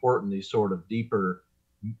how important these sort of deeper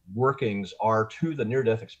workings are to the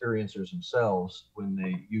near-death experiencers themselves when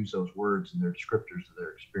they use those words and their descriptors of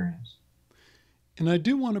their experience. And I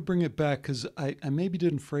do want to bring it back because I maybe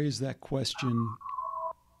didn't phrase that question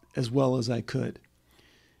as well as I could.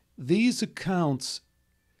 These accounts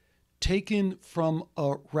taken from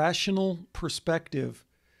a rational perspective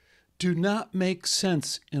do not make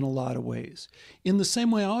sense in a lot of ways. In the same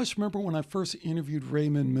way, I always remember when I first interviewed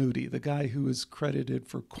Raymond Moody, the guy who is credited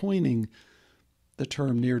for coining the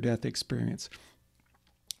term near-death experience.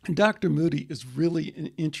 And Dr. Moody is really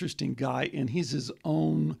an interesting guy, and he's his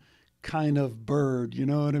own kind of bird, you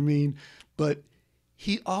know what I mean? But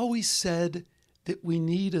he always said that we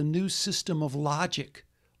need a new system of logic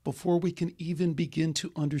before we can even begin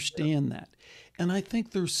to understand that. And I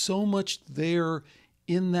think there's so much there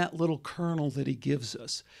in that little kernel that he gives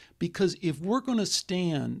us. Because if we're going to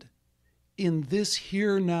stand in this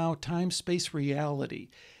here now time-space reality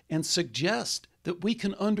and suggest that we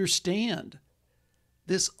can understand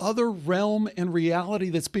this other realm and reality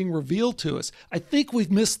that's being revealed to us. I think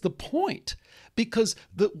we've missed the point, because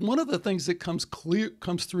one of the things that comes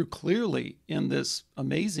through clearly in this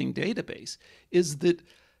amazing database is that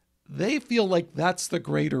they feel like that's the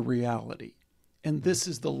greater reality and this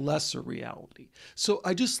is the lesser reality. So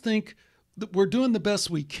I just think that we're doing the best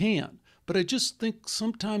we can, but I just think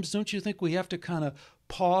sometimes, don't you think we have to kind of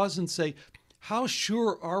pause and say, how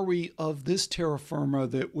sure are we of this terra firma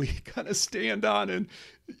that we kind of stand on? And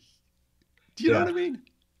do you know what I mean?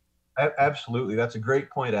 Absolutely. That's a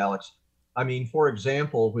great point, Alex. I mean, for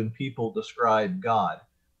example, when people describe God,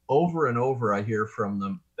 over and over I hear from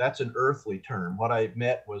them, that's an earthly term. What I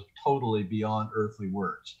meant was totally beyond earthly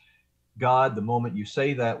words. God, the moment you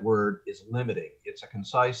say that word, is limiting. It's a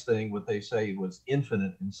concise thing. What they say was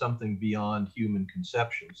infinite and something beyond human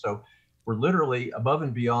conception. So we're literally above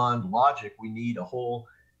and beyond logic. We need a whole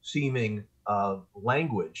seeming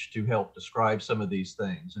language to help describe some of these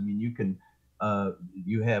things. I mean,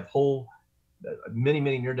 you have whole many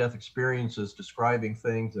near-death experiences describing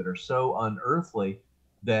things that are so unearthly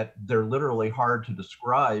that they're literally hard to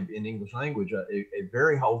describe in English language.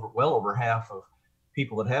 Well over half of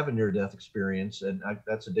people that have a near-death experience, and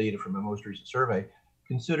that's the data from my most recent survey,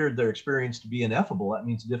 considered their experience to be ineffable. That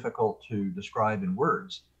means difficult to describe in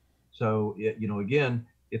words. So, again,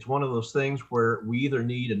 it's one of those things where we either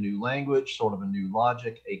need a new language, sort of a new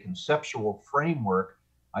logic, a conceptual framework,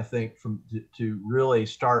 I think, to really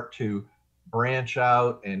start to branch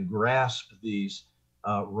out and grasp these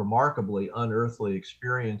remarkably unearthly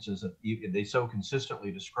experiences that they so consistently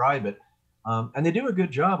describe it. And they do a good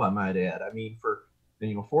job, I might add. I mean,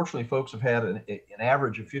 fortunately, folks have had an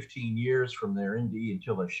average of 15 years from their NDE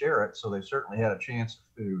until they share it. So they've certainly had a chance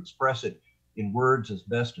to express it in words as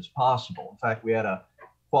best as possible. In fact, we had a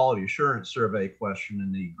quality assurance survey question,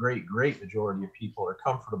 and the great majority of people are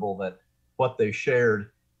comfortable that what they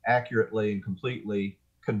shared accurately and completely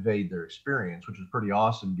conveyed their experience, which is pretty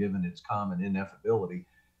awesome given its common ineffability.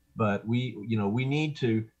 But we need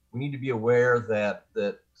to be aware that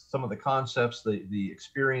some of the concepts, the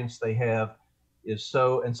experience they have is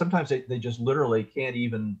so, and sometimes they just literally can't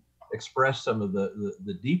even express some of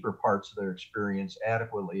the deeper parts of their experience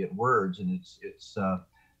adequately in words. And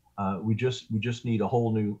we just need a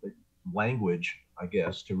whole new language, I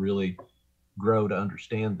guess, to really grow to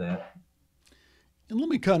understand that. And let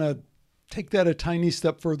me kind of take that a tiny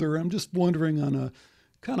step further. I'm just wondering, on a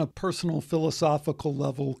kind of personal philosophical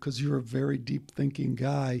level, because you're a very deep thinking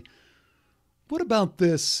guy, what about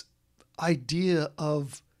this idea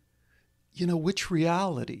of, which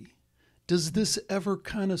reality? Does this ever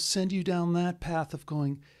kind of send you down that path of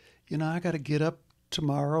going, I got to get up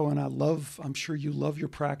tomorrow, and I'm sure you love your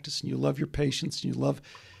practice and you love your patients and you love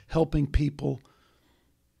helping people,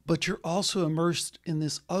 but you're also immersed in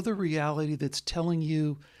this other reality that's telling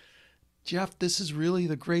you, Jeff, this is really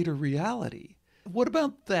the greater reality. What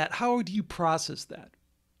about that? How do you process that?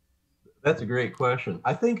 That's a great question.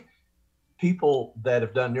 I think people that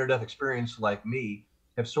have done near-death experience like me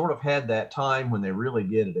have sort of had that time when they really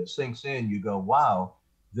get it. It sinks in. You go, wow,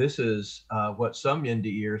 this is what some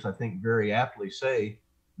NDEers, I think, very aptly say,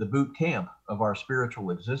 the boot camp of our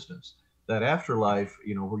spiritual existence. That afterlife,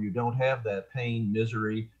 where you don't have that pain,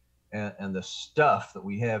 misery, and the stuff that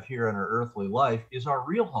we have here in our earthly life is our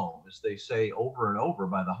real home, as they say over and over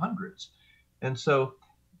by the hundreds. And so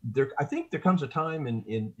I think there comes a time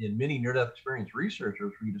in many near-death experience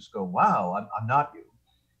researchers where you just go, wow, I'm not you.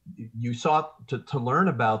 You sought to learn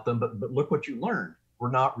about them, but look what you learned. We're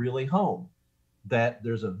not really home. That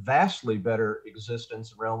there's a vastly better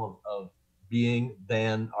existence, realm of being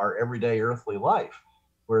than our everyday earthly life,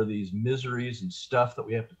 where these miseries and stuff that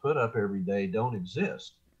we have to put up every day don't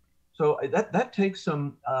exist. So that takes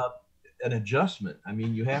an adjustment. I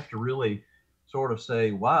mean, you have to really sort of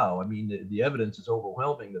say, wow, I mean, the evidence is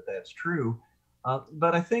overwhelming that that's true.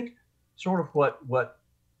 But I think sort of what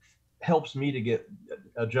helps me to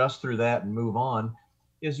adjust through that and move on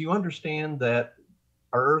is you understand that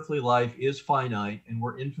our earthly life is finite and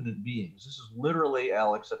we're infinite beings. This is literally,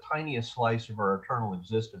 Alex, the tiniest slice of our eternal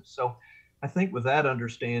existence. So I think with that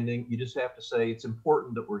understanding, you just have to say it's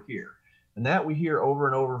important that we're here. And that we hear over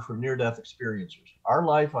and over from near-death experiencers. Our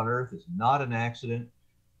life on Earth is not an accident.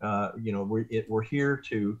 We're here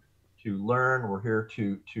to learn. We're here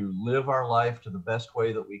to live our life to the best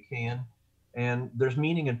way that we can. And there's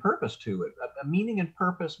meaning and purpose to it. A meaning and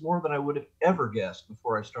purpose more than I would have ever guessed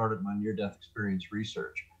before I started my near-death experience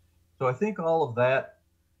research. So I think all of that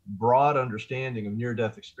broad understanding of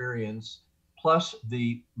near-death experience, plus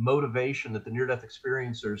the motivation that the near-death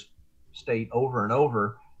experiencers state over and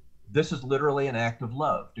over, this is literally an act of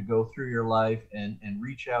love to go through your life and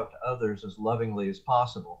reach out to others as lovingly as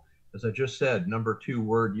possible. As I just said, number two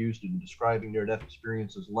word used in describing near-death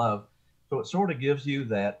experience is love. So it sort of gives you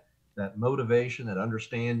that motivation, that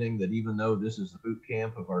understanding that even though this is the boot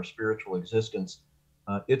camp of our spiritual existence,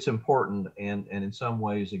 it's important and in some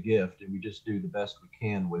ways a gift, and we just do the best we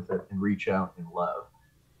can with it and reach out in love.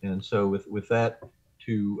 And so with that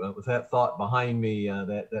with that thought behind me,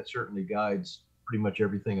 that certainly guides pretty much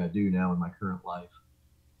everything I do now in my current life.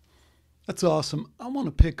 That's awesome. I want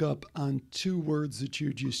to pick up on two words that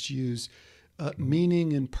you just used,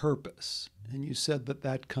 meaning and purpose. And you said that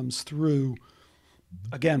that comes through,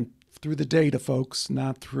 again, through the data, folks,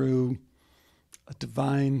 not through a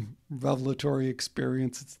divine revelatory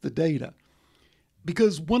experience. It's the data.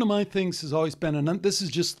 Because one of my things has always been, and this is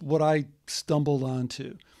just what I stumbled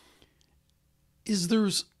onto, is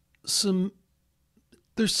there's some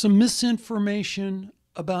misinformation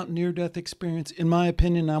about near-death experience. In my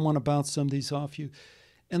opinion, I want to bounce some of these off you.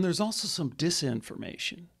 And there's also some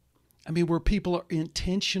disinformation. I mean, where people are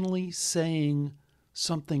intentionally saying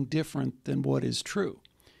something different than what is true.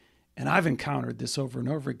 And I've encountered this over and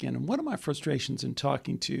over again. And one of my frustrations in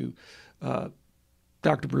talking to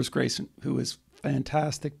Dr. Bruce Grayson, who is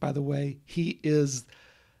fantastic, by the way, he is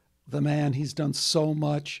the man. He's done so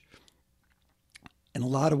much. In a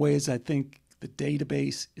lot of ways, I think the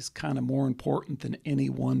database is kind of more important than any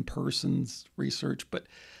one person's research, but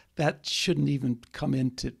that shouldn't even come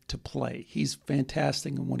into play. He's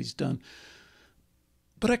fantastic in what he's done.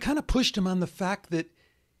 But I kind of pushed him on the fact that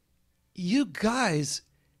you guys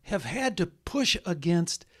have had to push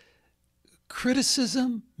against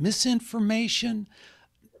criticism, misinformation,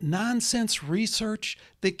 nonsense research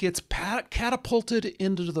that gets catapulted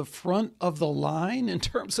into the front of the line in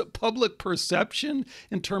terms of public perception,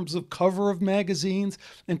 in terms of cover of magazines,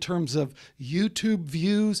 in terms of YouTube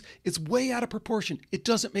views. It's way out of proportion. It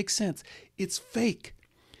doesn't make sense. It's fake.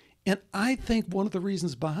 And I think one of the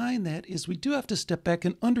reasons behind that is we do have to step back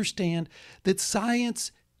and understand that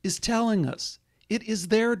science is telling us it is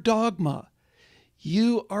their dogma.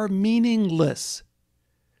 You are meaningless.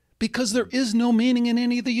 Because there is no meaning in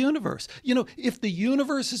any of the universe. You know, if the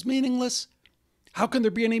universe is meaningless, how can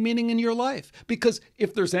there be any meaning in your life? Because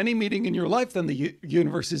if there's any meaning in your life, then the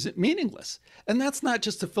universe isn't meaningless. And that's not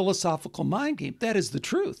just a philosophical mind game. That is the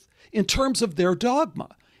truth in terms of their dogma,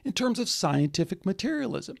 in terms of scientific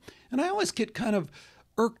materialism. And I always get kind of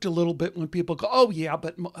irked a little bit when people go, oh yeah,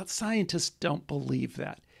 but scientists don't believe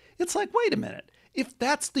that. It's like, wait a minute. If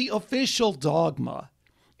that's the official dogma,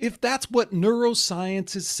 if that's what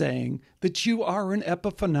neuroscience is saying, that you are an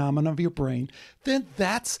epiphenomenon of your brain, then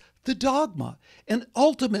that's the dogma. And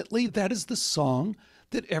ultimately, that is the song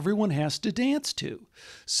that everyone has to dance to.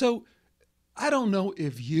 So I don't know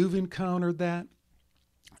if you've encountered that.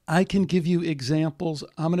 I can give you examples.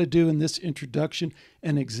 I'm going to do in this introduction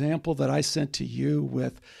an example that I sent to you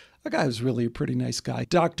with a guy who's really a pretty nice guy,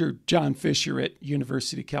 Dr. John Fisher at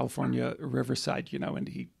University of California, Riverside, and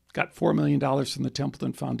he got $4 million from the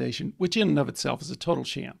Templeton Foundation, which in and of itself is a total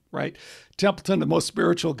sham, right? Templeton, the most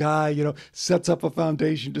spiritual guy, sets up a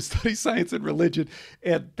foundation to study science and religion,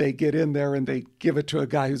 and they get in there and they give it to a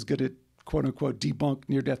guy who's going to, quote unquote, debunk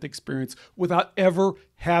near-death experience without ever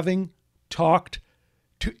having talked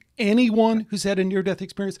to anyone who's had a near-death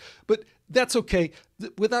experience. But that's okay,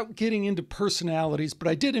 without getting into personalities. But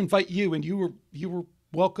I did invite you, and you were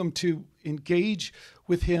welcome to engage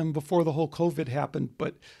with him before the whole COVID happened.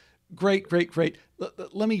 But great.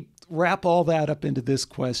 Let me wrap all that up into this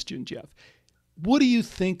question, Jeff. What do you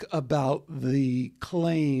think about the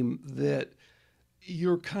claim that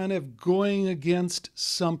you're kind of going against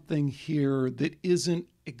something here that isn't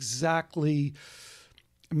exactly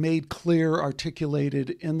made clear,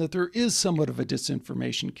 articulated, and that there is somewhat of a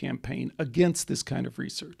disinformation campaign against this kind of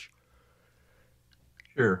research?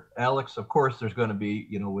 Sure. Alex, of course, there's going to be,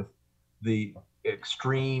 with the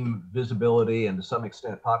extreme visibility and to some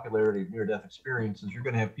extent popularity of near-death experiences, you're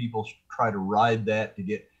going to have people try to ride that to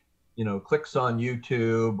get, clicks on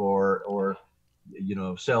YouTube or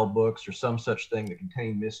sell books or some such thing that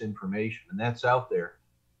contain misinformation. And that's out there.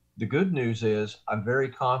 The good news is I'm very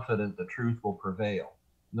confident the truth will prevail.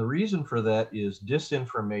 And the reason for that is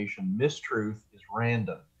disinformation, mistruth is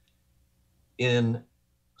random. In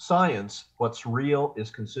science, what's real is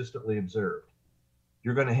consistently observed.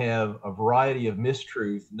 You're going to have a variety of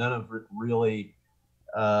mistruth, none of it really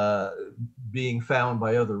being found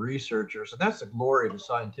by other researchers. And that's the glory of the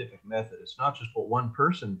scientific method. It's not just what one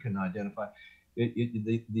person can identify.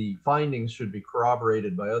 The findings should be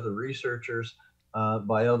corroborated by other researchers,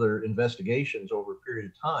 by other investigations over a period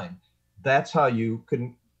of time. That's how you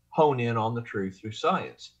can hone in on the truth through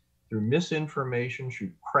science. through misinformation,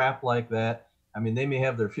 through crap like that. I mean, they may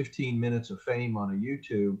have their 15 minutes of fame on a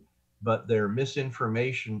YouTube, but their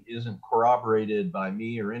misinformation isn't corroborated by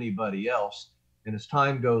me or anybody else. And as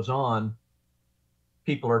time goes on,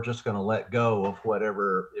 people are just going to let go of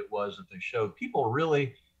whatever it was that they showed. People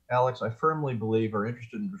really, Alex, I firmly believe, are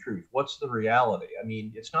interested in the truth. What's the reality? I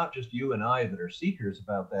mean, it's not just you and I that are seekers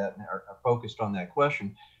about that and are focused on that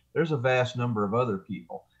question. There's a vast number of other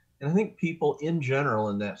people. And I think people in general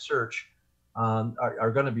in that search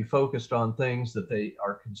are going to be focused on things that they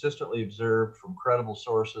are consistently observed from credible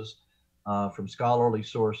sources, from scholarly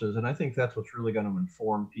sources. And I think that's what's really going to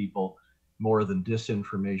inform people more than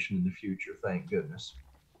disinformation in the future, thank goodness.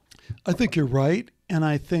 I think you're right. And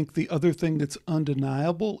I think the other thing that's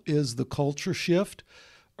undeniable is the culture shift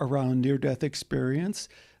around near-death experience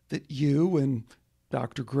that you and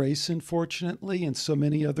Dr. Grayson, fortunately, and so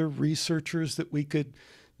many other researchers that we could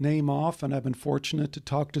name off, and I've been fortunate to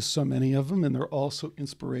talk to so many of them, and they're also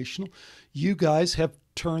inspirational. You guys have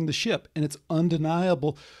turned the ship, and it's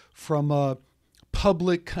undeniable from a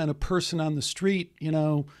public kind of person on the street,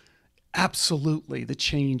 absolutely the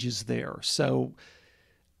change is there. So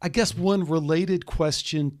I guess one related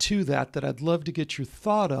question to that I'd love to get your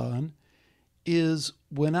thought on is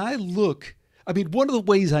when I look, one of the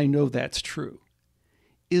ways I know that's true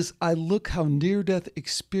is I look how near-death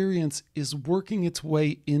experience is working its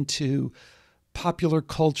way into popular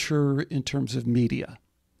culture in terms of media.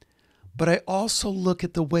 But I also look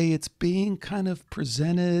at the way it's being kind of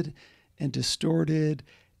presented and distorted.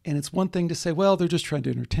 And it's one thing to say, well, they're just trying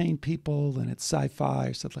to entertain people and it's sci-fi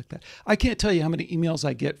or stuff like that. I can't tell you how many emails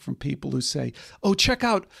I get from people who say, oh, check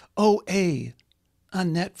out OA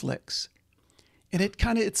on Netflix. And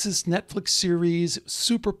it's this Netflix series,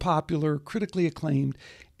 super popular, critically acclaimed,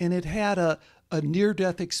 and it had a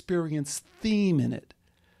near-death experience theme in it.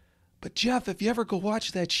 But Jeff, if you ever go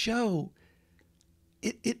watch that show,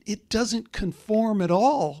 it doesn't conform at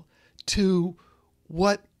all to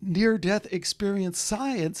what near-death experience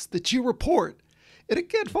science that you report. And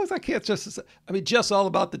again, folks, I can't Jeff's all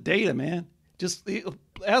about the data, man. Just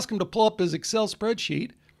ask him to pull up his Excel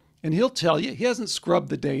spreadsheet and he'll tell you. He hasn't scrubbed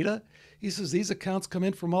the data. He says these accounts come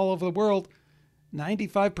in from all over the world.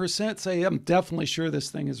 95% say, I'm definitely sure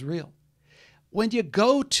this thing is real. When you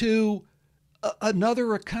go to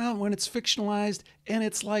another account, when it's fictionalized and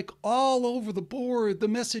it's like all over the board, the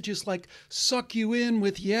message is like suck you in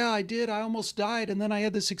with, yeah, I did, I almost died, and then I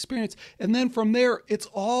had this experience. And then from there, it's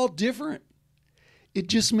all different. It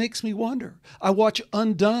just makes me wonder. I watch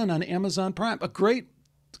Undone on Amazon Prime, a great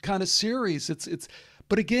kind of series.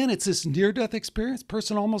 But again, it's this near-death experience.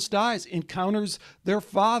 Person almost dies, encounters their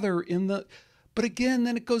father but again,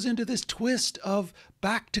 then it goes into this twist of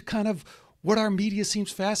back to kind of what our media seems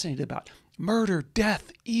fascinated about. Murder,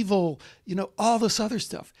 death, evil, all this other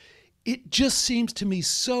stuff. It just seems to me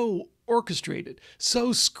so orchestrated, so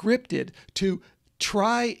scripted to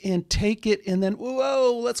try and take it and then,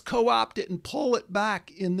 whoa, let's co-opt it and pull it back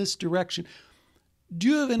in this direction. Do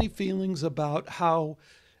you have any feelings about how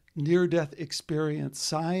near-death experience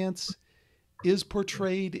science is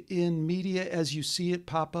portrayed in media as you see it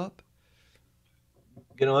pop up?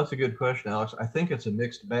 That's a good question, Alex. I think it's a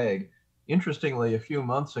mixed bag. Interestingly, a few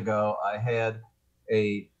months ago, I had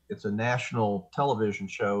it's a national television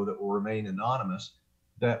show that will remain anonymous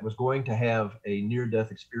that was going to have a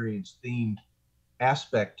near-death experience themed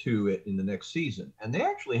aspect to it in the next season. And they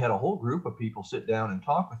actually had a whole group of people sit down and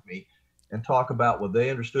talk with me and talk about what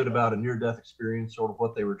they understood about a near-death experience, sort of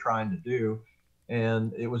what they were trying to do.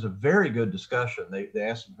 And it was a very good discussion. They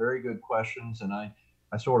asked some very good questions, and I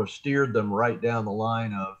sort of steered them right down the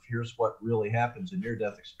line of here's what really happens in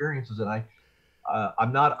near-death experiences. And I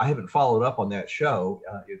haven't followed up on that show.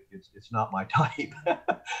 It's not my type,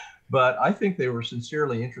 but I think they were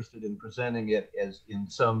sincerely interested in presenting it as in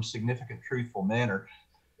some significant, truthful manner.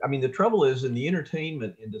 The trouble is in the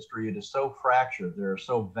entertainment industry, it is so fractured. There are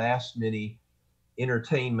so vast many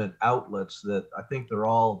entertainment outlets that I think they're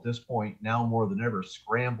all at this point now more than ever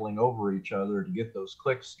scrambling over each other to get those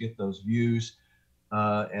clicks, get those views,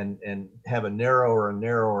 and have a narrower and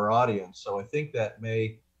narrower audience. So I think that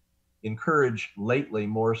may encourage lately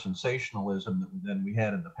more sensationalism than we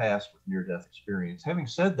had in the past with near-death experience. Having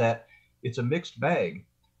said that, it's a mixed bag.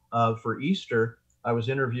 For Easter, I was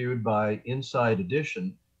interviewed by Inside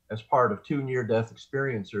Edition as part of two near-death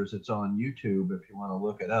experiencers. It's on YouTube if you want to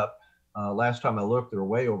look it up. Last time I looked, there were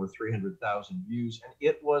way over 300,000 views, and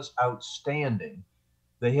it was outstanding.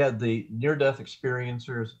 They had the near-death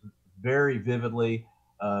experiencers very vividly,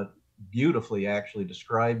 beautifully actually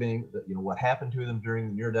describing what happened to them during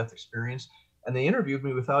the near-death experience. And they interviewed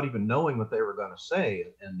me without even knowing what they were going to say.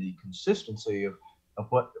 And the consistency of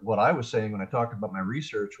of what I was saying when I talked about my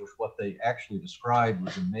research was what they actually described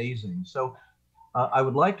was amazing. So I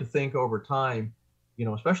would like to think over time,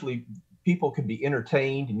 especially people can be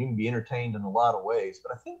entertained, and you can be entertained in a lot of ways.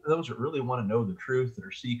 But I think those that really want to know the truth, that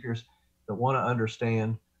are seekers, that want to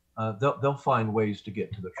understand, they'll find ways to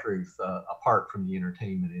get to the truth apart from the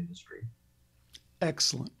entertainment industry.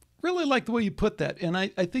 Excellent. Really like the way you put that. And I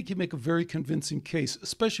think you make a very convincing case,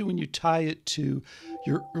 especially when you tie it to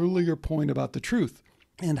your earlier point about the truth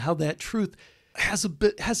and how that truth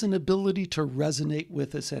has an ability to resonate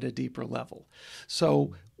with us at a deeper level.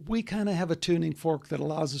 So we kind of have a tuning fork that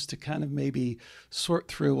allows us to kind of maybe sort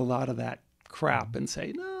through a lot of that crap and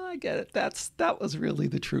say, no, I get it. That was really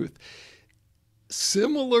the truth.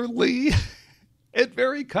 Similarly, and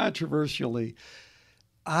very controversially,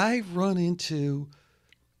 I run into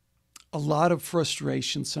a lot of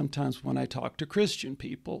frustration sometimes when I talk to Christian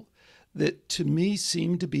people that to me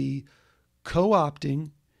seem to be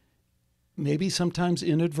co-opting, maybe sometimes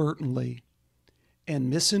inadvertently, and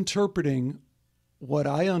misinterpreting what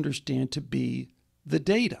I understand to be the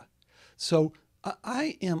data. So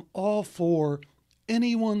I am all for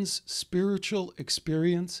anyone's spiritual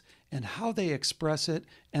experience and how they express it.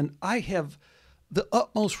 And I have the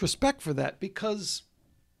utmost respect for that because,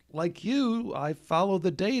 like you, I follow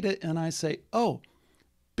the data and I say, oh,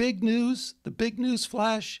 big news, the big news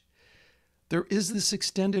flash, there is this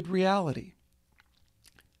extended reality.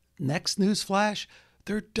 Next news flash,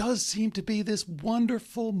 there does seem to be this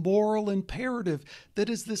wonderful moral imperative that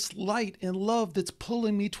is this light and love that's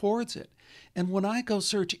pulling me towards it. And when I go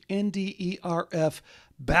search NDERF,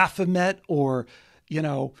 Baphomet, or,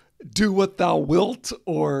 do what thou wilt,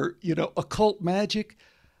 or, occult magic,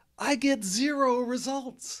 I get zero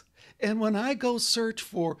results. And when I go search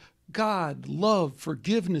for God, love,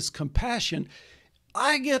 forgiveness, compassion,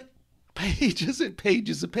 I get pages and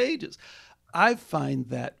pages and pages. I find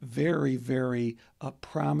that very, very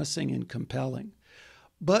promising and compelling.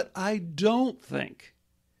 But I don't think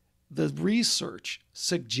the research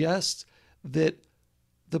suggests that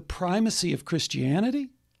the primacy of Christianity,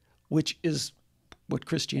 which is what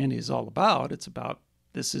Christianity is all about, it's about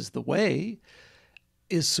this is the way,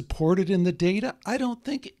 is supported in the data. I don't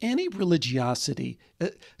think any religiosity,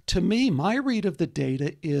 to me, my read of the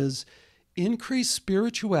data is increased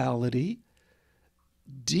spirituality,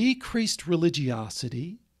 decreased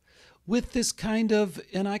religiosity, with this kind of,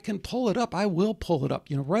 and I can pull it up, I will pull it up,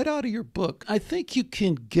 right out of your book. I think you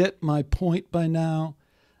can get my point by now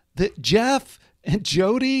that Jeff and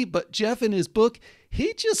Jody, but Jeff in his book,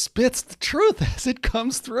 he just spits the truth as it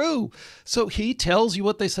comes through. So he tells you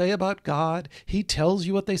what they say about God. He tells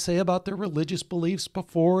you what they say about their religious beliefs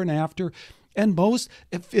before and after. And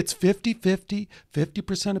if it's 50-50,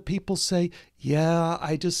 50% of people say, yeah,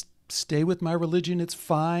 I just stay with my religion, it's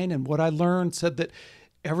fine. And what I learned said that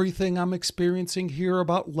everything I'm experiencing here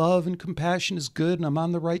about love and compassion is good and I'm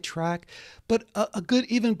on the right track. But a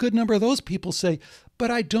good number of those people say, but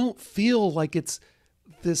I don't feel like it's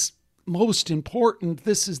this most important,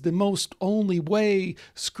 this is the most only way,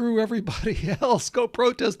 screw everybody else, go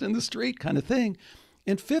protest in the street kind of thing.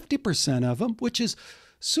 And 50% of them, which is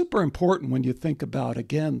super important when you think about,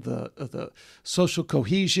 again, the social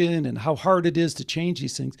cohesion and how hard it is to change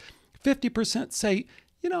these things, 50% say,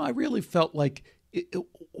 I really felt like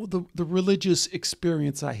the religious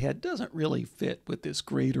experience I had doesn't really fit with this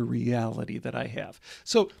greater reality that I have.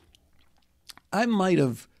 So I might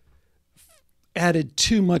have added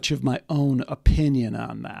too much of my own opinion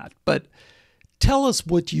on that, but tell us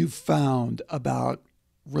what you've found about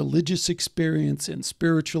religious experience and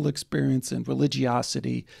spiritual experience and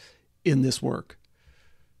religiosity in this work.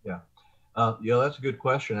 Yeah, that's a good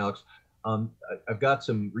question, Alex. I've got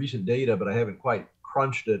some recent data, but I haven't quite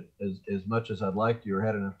crunched it as much as I'd like to or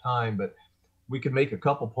had enough time, but we can make a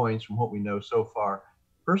couple points from what we know so far.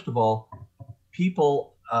 First of all,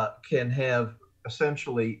 people can have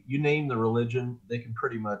essentially, you name the religion, they can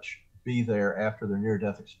pretty much be there after their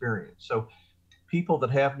near-death experience. So people that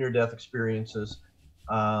have near-death experiences,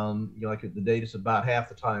 like the data's about half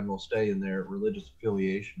the time they'll stay in their religious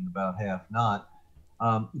affiliation, about half not.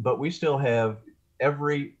 But we still have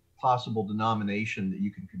every possible denomination that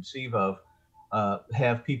you can conceive of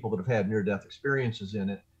have people that have had near-death experiences in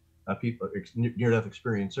it, near-death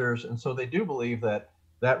experiencers. And so they do believe that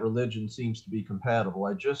religion seems to be compatible.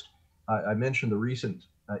 I mentioned the recent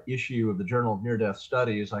issue of the Journal of Near-Death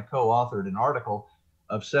Studies. I co-authored an article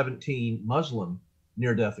of 17 Muslim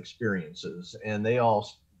near-death experiences, and they all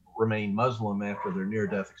remain Muslim after their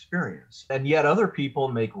near-death experience. And yet other people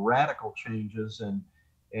make radical changes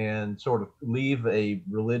and sort of leave a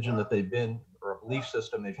religion that they've been, or a belief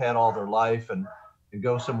system they've had all their life, and and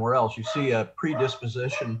go somewhere else. You see a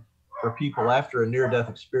predisposition for people after a near-death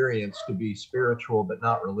experience to be spiritual but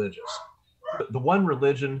not religious. The one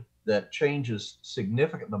religion that changes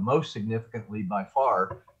the most significantly by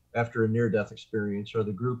far after a near-death experience are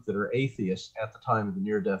the group that are atheists at the time of the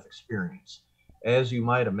near-death experience. As you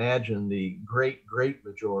might imagine, the great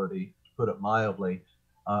majority, to put it mildly,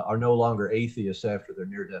 are no longer atheists after their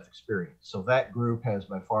near-death experience. So that group has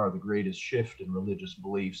by far the greatest shift in religious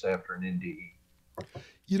beliefs after an NDE.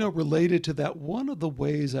 You know, related to that, one of the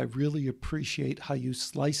ways I really appreciate how you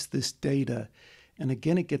slice this data, and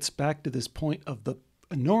again, it gets back to this point of the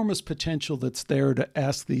enormous potential that's there to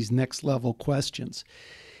ask these next level questions,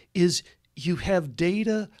 is you have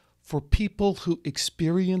data for people who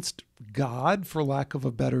experienced God, for lack of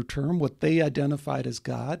a better term, what they identified as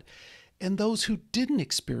God, and those who didn't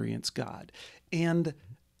experience God. And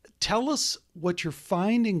tell us what your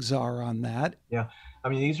findings are on that. Yeah, I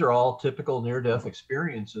mean, these are all typical near-death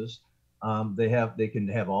experiences. They can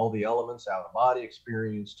have all the elements: out-of-body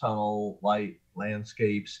experience, tunnel, light,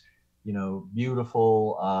 landscapes,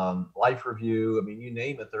 beautiful, life review. I mean, you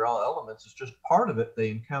name it, they're all elements. It's just part of it. They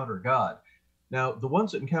encounter God. Now, the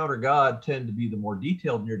ones that encounter God tend to be the more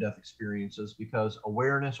detailed near-death experiences, because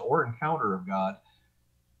awareness or encounter of God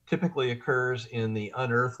typically occurs in the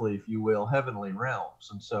unearthly, if you will, heavenly realms.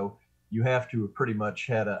 And so you have to have pretty much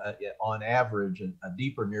had on average, a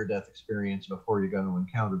deeper near-death experience before you're going to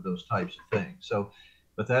encounter those types of things. So,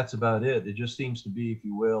 but that's about it. It just seems to be, if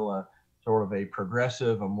you will, sort of a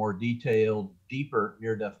progressive, a more detailed, deeper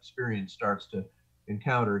near-death experience starts to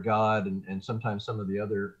encounter God and sometimes some of the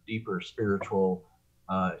other deeper spiritual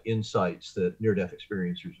insights that near-death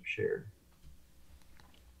experiencers have shared.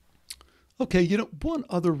 Okay, one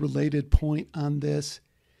other related point on this,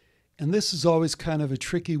 and this is always kind of a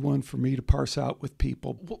tricky one for me to parse out with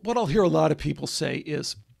people. What I'll hear a lot of people say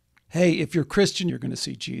is, hey, if you're Christian, you're going to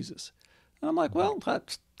see Jesus. And I'm like, well,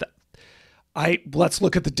 let's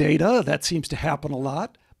look at the data. That seems to happen a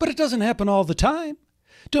lot, but it doesn't happen all the time.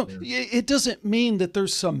 It doesn't mean that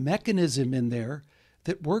there's some mechanism in there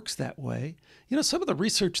that works that way. Some of the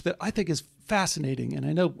research that I think is fascinating, and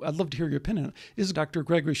I know I'd love to hear your opinion on, is Dr.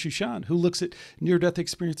 Gregory Shushan, who looks at near-death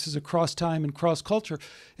experiences across time and cross-culture.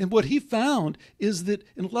 And what he found is that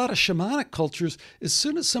in a lot of shamanic cultures, as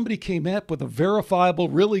soon as somebody came up with a verifiable,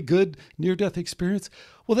 really good near-death experience,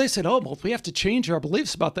 well, they said, we have to change our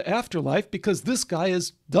beliefs about the afterlife because this guy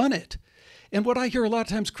has done it. And what I hear a lot of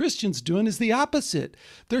times Christians doing is the opposite.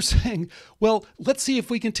 They're saying, well, let's see if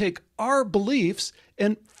we can take our beliefs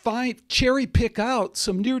and cherry pick out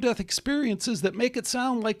some near-death experiences that make it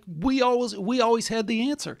sound like we always had the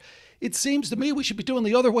answer. It seems to me we should be doing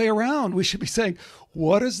the other way around. We should be saying,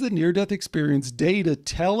 what is the near-death experience data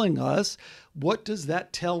telling us? What does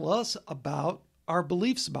that tell us about our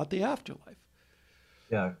beliefs about the afterlife?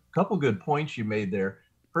 Yeah, a couple good points you made there.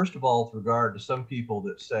 First of all, with regard to some people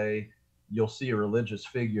that say you'll see a religious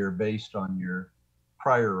figure based on your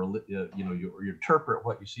prior, you interpret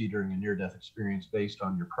what you see during a near-death experience based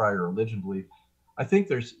on your prior religion belief. I think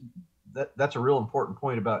that's a real important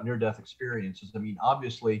point about near-death experiences. I mean,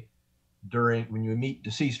 obviously, when you meet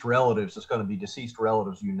deceased relatives, it's going to be deceased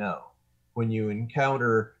relatives you know. When you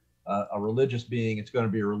encounter a religious being, it's going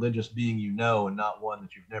to be a religious being you know, and not one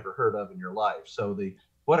that you've never heard of in your life. So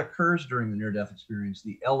what occurs during the near-death experience,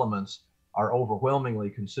 the elements are overwhelmingly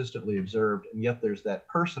consistently observed, and yet there's that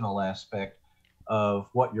personal aspect of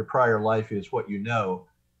what your prior life is, what you know,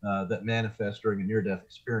 that manifests during a near-death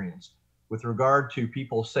experience. With regard to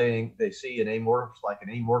people saying they see an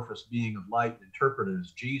amorphous being of light interpreted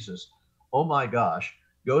as Jesus, oh my gosh,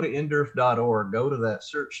 go to ndurf.org, go to that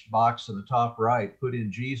search box in the top right, put in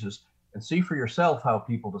Jesus, and see for yourself how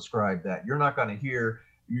people describe that. You're not going to hear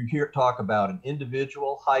talk about an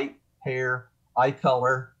individual, height, hair, eye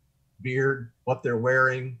color, beard, what they're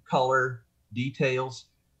wearing, color, details.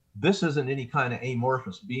 This isn't any kind of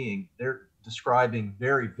amorphous being. They're describing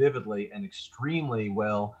very vividly and extremely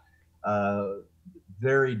well,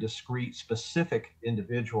 very discrete, specific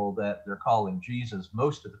individual that they're calling Jesus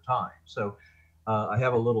most of the time. So I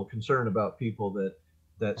have a little concern about people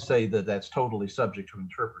that say that that's totally subject to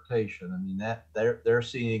interpretation. I mean, that they're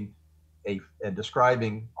seeing and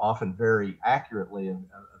describing often very accurately a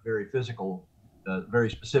very physical, very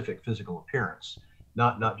specific physical appearance,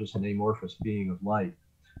 not just an amorphous being of light.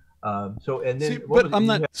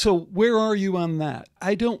 So where are you on that?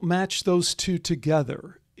 I don't match those two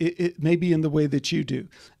together. It may be in the way that you do.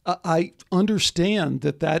 I understand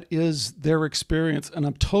that is their experience, and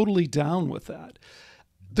I'm totally down with that.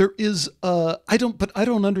 there is I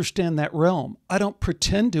don't understand that realm. I don't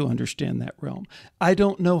pretend to understand that realm. I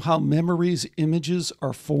don't know how memories, images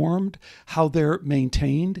are formed, how they're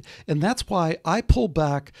maintained, and that's why I pull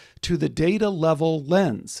back to the data level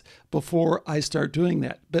lens before I start doing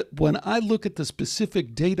that. But when I look at the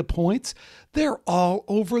specific data points, they're all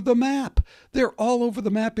over the map. They're all over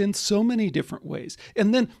the map in so many different ways.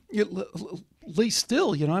 And then Lee,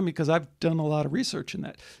 still, because I've done a lot of research in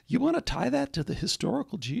that. You want to tie that to the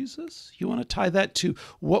historical Jesus? You want to tie that to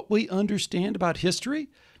what we understand about history?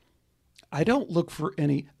 I don't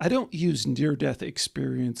use near-death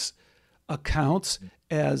experience accounts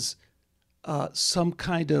as some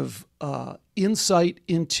kind of insight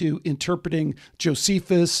into interpreting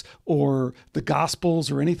Josephus or the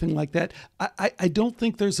Gospels or anything like that. I don't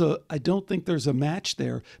think there's a match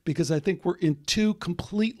there, because I think we're in two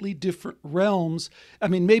completely different realms. I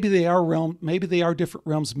mean, maybe they are different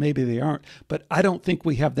realms, maybe they aren't, but I don't think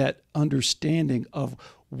we have that understanding of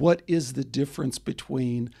what is the difference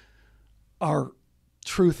between our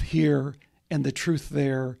truth here and the truth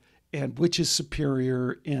there, and which is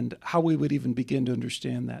superior, and how we would even begin to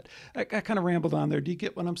understand that. I kind of rambled on there. Do you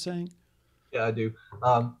get what I'm saying? Yeah, I do.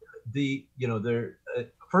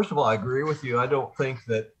 First of all, I agree with you. I don't think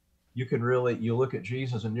that you look at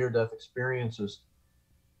Jesus and near-death experiences.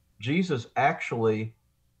 Jesus actually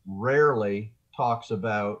rarely talks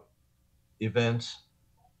about events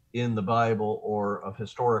in the Bible or of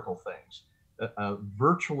historical things.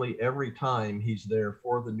 Virtually every time he's there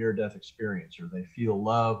for the near-death experiencer. They feel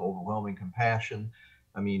love, overwhelming compassion.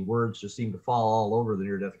 I mean, words just seem to fall all over the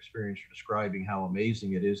near-death experiencer describing how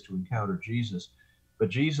amazing it is to encounter Jesus. But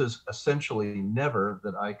Jesus essentially never,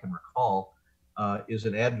 that I can recall, is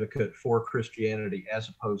an advocate for Christianity as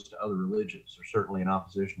opposed to other religions, or certainly in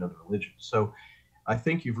opposition to other religions. So I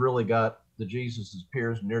think you've really got the Jesus as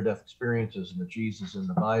appears in near-death experiences and the Jesus in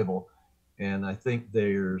the Bible. And I think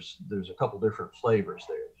there's a couple different flavors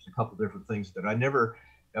there. There's a couple different things that in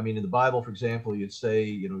the Bible, for example, you'd say,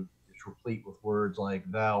 it's replete with words like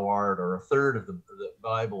thou art, or a third of the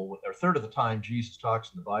Bible, or a third of the time Jesus talks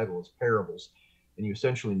in the Bible is parables. And you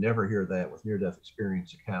essentially never hear that with near-death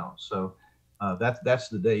experience accounts. So that's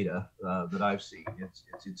the data that I've seen.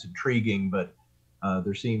 It's intriguing, but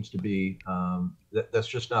there seems to be, that's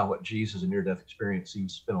just not what Jesus and near-death experience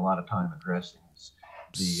seems to spend a lot of time addressing.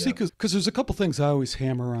 Because there's a couple things I always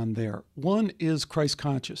hammer on there. One is Christ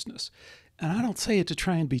consciousness. And I don't say it to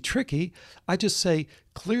try and be tricky. I just say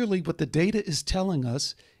clearly what the data is telling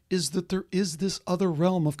us is that there is this other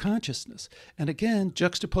realm of consciousness. And again,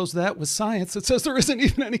 juxtapose that with science that says there isn't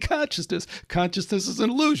even any consciousness. Consciousness is an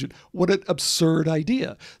illusion. What an absurd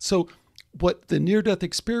idea. So what the near-death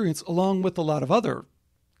experience, along with a lot of other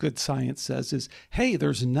good science, says is, hey,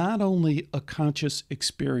 there's not only a conscious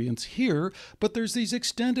experience here, but there's these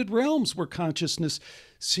extended realms where consciousness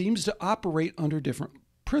seems to operate under different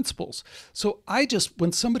principles. So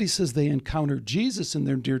when somebody says they encounter Jesus in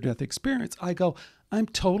their near-death experience, I go, I'm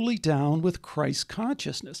totally down with Christ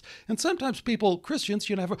consciousness. And sometimes Christians,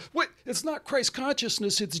 wait, it's not Christ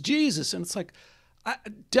consciousness, it's Jesus. And it's like,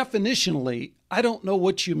 definitionally, I don't know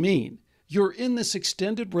what you mean. You're in this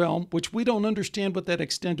extended realm, which we don't understand what that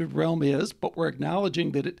extended realm is, but we're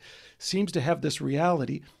acknowledging that it seems to have this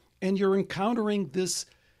reality. And you're encountering this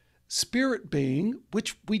spirit being,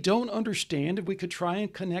 which we don't understand, and we could try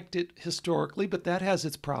and connect it historically, but that has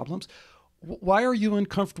its problems. Why are you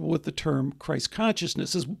uncomfortable with the term Christ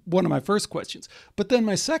consciousness is one of my first questions. But then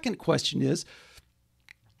my second question is,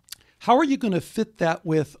 how are you going to fit that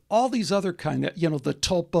with all these other kind of, the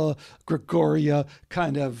Tulpa, Gregoria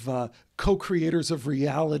kind of co-creators of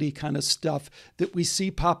reality kind of stuff that we see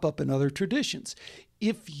pop up in other traditions?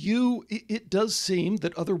 It does seem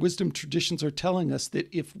that other wisdom traditions are telling us that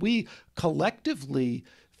if we collectively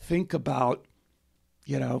think about,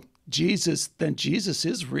 Jesus, then Jesus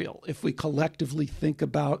is real. If we collectively think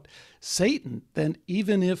about Satan, then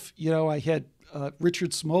even if, I had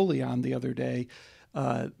Richard Smoley on the other day,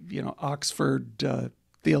 Oxford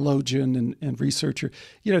theologian and researcher,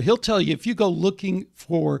 he'll tell you if you go looking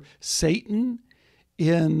for Satan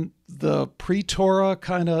in the pre-Torah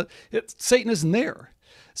Satan isn't there.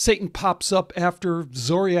 Satan pops up after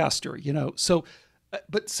Zoroaster, so,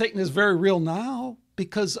 but Satan is very real now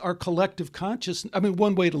because our collective consciousness,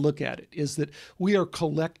 one way to look at it is that we are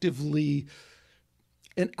collectively,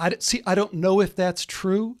 and I don't know if that's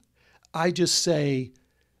true. I just say,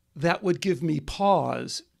 that would give me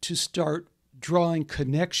pause to start drawing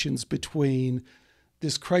connections between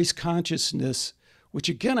this Christ consciousness, which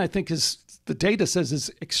again, I think the data says is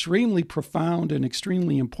extremely profound and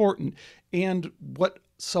extremely important, and what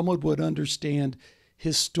someone would understand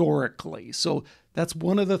historically. So That's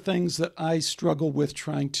one of the things that I struggle with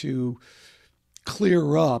trying to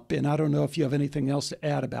clear up. And I don't know if you have anything else to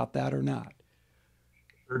add about that or not.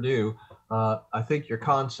 Sure do. I think your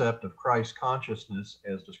concept of Christ consciousness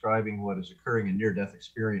as describing what is occurring in near-death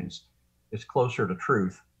experience is closer to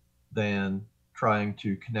truth than trying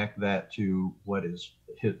to connect that to what is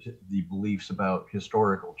the beliefs about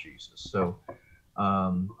historical Jesus. So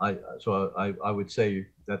I would say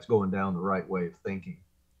that's going down the right way of thinking.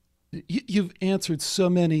 You've answered so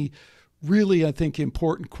many really, I think,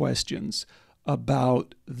 important questions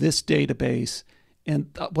about this database.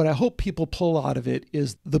 And what I hope people pull out of it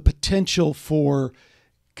is the potential for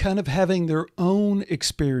kind of having their own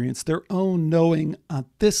experience, their own knowing on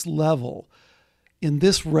this level, in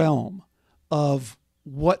this realm of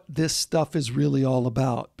what this stuff is really all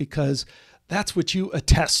about, because that's what you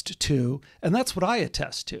attest to, and that's what I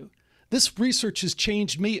attest to. This research has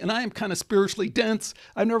changed me, and I am kind of spiritually dense.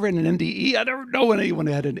 I've never had an NDE. I never know anyone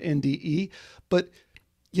who had an NDE. But,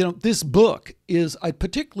 you know, this book is, I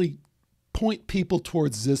particularly point people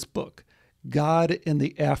towards this book, God in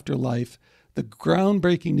the Afterlife, the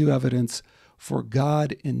groundbreaking new evidence for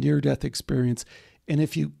God in near-death experience. And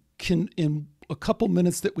if you can, in a couple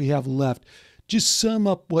minutes that we have left, just sum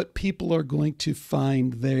up what people are going to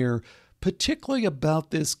find there, particularly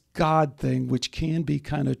about this God thing, which can be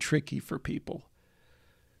kind of tricky for people.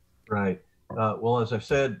 Right. Well, as I've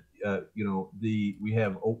said, we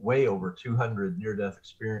have way over 200 near-death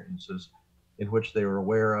experiences in which they were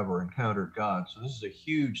aware of or encountered God. So this is a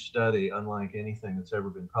huge study, unlike anything that's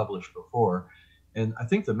ever been published before. And I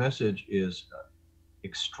think the message is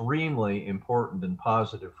extremely important and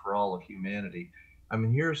positive for all of humanity. I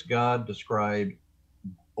mean, here's God described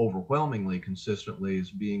overwhelmingly consistently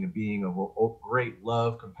as being a being of great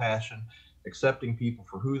love, compassion, accepting people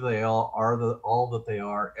for who they all are, all that they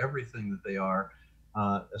are, everything that they are,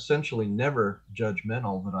 essentially never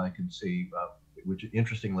judgmental that I can see, which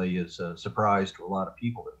interestingly is a surprise to a lot of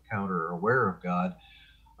people that encounter or are aware of God.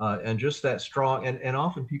 And just that strong, and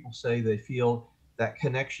often people say they feel that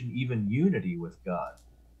connection, even unity with God,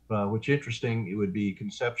 which interesting, it would be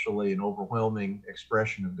conceptually an overwhelming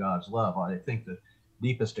expression of God's love. I think the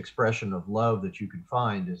deepest expression of love that you can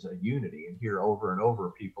find is a unity. And here over and over,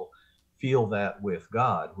 people feel that with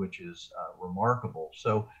God, which is remarkable.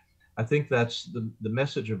 So I think that's the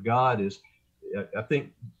message of God is, I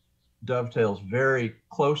think, dovetails very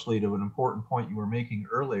closely to an important point you were making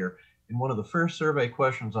earlier. In one of the first survey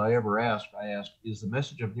questions I ever asked, I asked, is the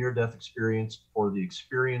message of near-death experience for the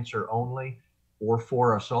experiencer only or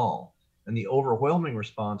for us all? And the overwhelming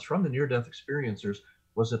response from the near-death experiencers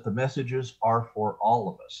was that the messages are for all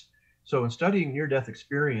of us. So in studying near-death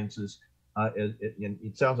experiences,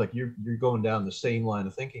 it sounds like you're going down the same line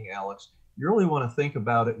of thinking, Alex. You really want to think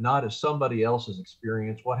about it not as somebody else's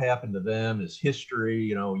experience, what happened to them is history,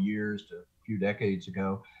 years to a few decades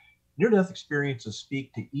ago. Near-death experiences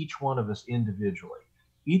speak to each one of us individually.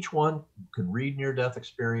 Each one can read near-death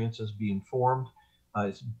experiences, be informed.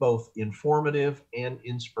 It's both informative and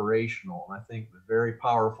inspirational, and I think very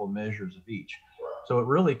powerful measures of each. So it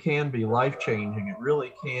really can be life-changing. It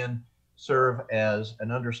really can serve as an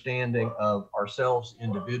understanding of ourselves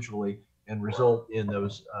individually and result in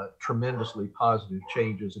those tremendously positive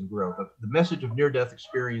changes and growth. The message of near-death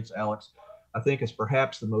experience, Alex, I think is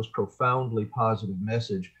perhaps the most profoundly positive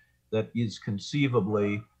message that is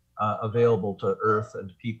conceivably available to Earth and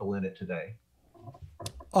to people in it today.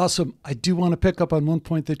 Awesome. I do want to pick up on one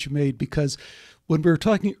point that you made, because when we were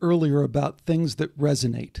talking earlier about things that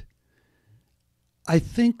resonate, I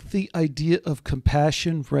think the idea of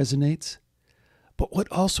compassion resonates, but what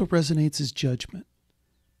also resonates is judgment.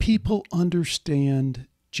 People understand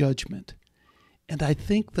judgment. And I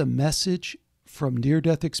think the message from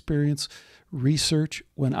near-death experience research,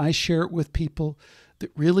 when I share it with people,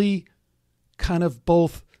 that really kind of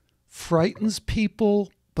both frightens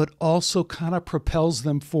people, but also kind of propels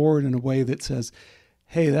them forward in a way that says,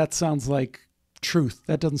 hey, that sounds like truth.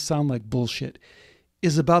 That doesn't sound like bullshit,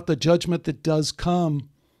 is about the judgment that does come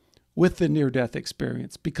with the near-death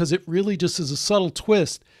experience, because it really just is a subtle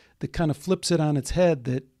twist that kind of flips it on its head,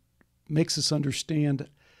 that makes us understand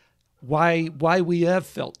why we have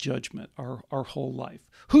felt judgment our whole life.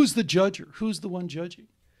 Who's the judger? Who's the one judging?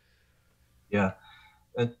 Yeah.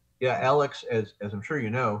 And yeah, Alex, as I'm sure you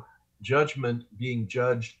know, judgment, being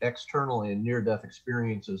judged externally in near-death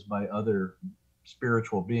experiences by other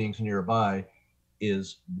spiritual beings nearby,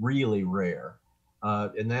 is really rare.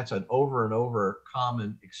 And that's an over and over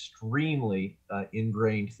common, extremely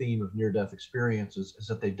ingrained theme of near-death experiences, is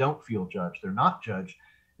that they don't feel judged. They're not judged.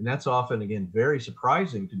 And that's often, again, very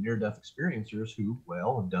surprising to near-death experiencers who,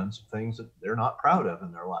 well, have done some things that they're not proud of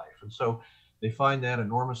in their life. And so they find that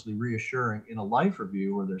enormously reassuring. In a life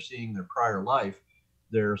review where they're seeing their prior life,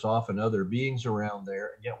 there's often other beings around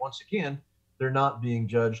there. And yet, once again, they're not being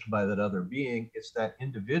judged by that other being. It's that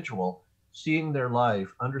individual seeing their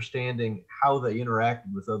life, understanding how they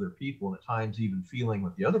interacted with other people, and at times even feeling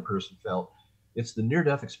what the other person felt. It's the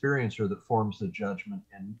near-death experiencer that forms the judgment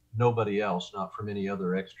and nobody else, not from any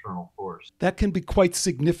other external force. That can be quite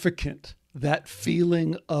significant, that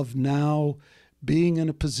feeling of now being in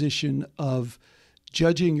a position of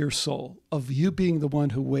judging your soul, of you being the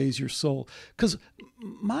one who weighs your soul. Because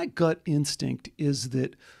my gut instinct is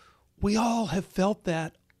that we all have felt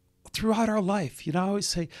that throughout our life. You know, I always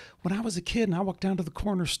say, when I was a kid and I walked down to the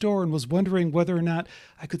corner store and was wondering whether or not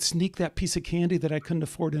I could sneak that piece of candy that I couldn't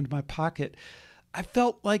afford into my pocket, I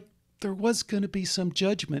felt like there was going to be some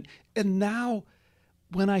judgment. And now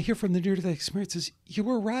when I hear from the near-death experiences, you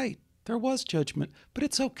were right. There was judgment, but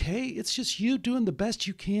it's okay. It's just you doing the best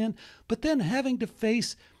you can, but then having to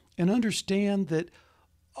face and understand that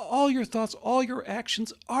all your thoughts, all your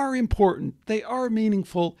actions are important. They are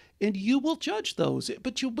meaningful, and you will judge those,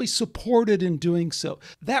 but you'll be supported in doing so.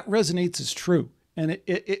 That resonates as true. And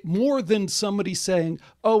it more than somebody saying,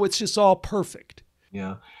 oh, it's just all perfect.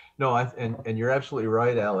 Yeah, no, and you're absolutely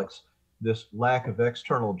right, Alex. This lack of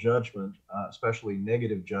external judgment, especially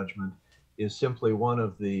negative judgment, is simply one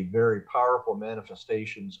of the very powerful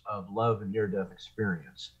manifestations of love and near-death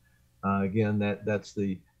experience. Again, that's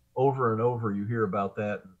the over and over you hear about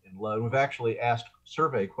that in love. We've actually asked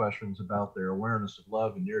survey questions about their awareness of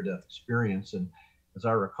love and near-death experience, and as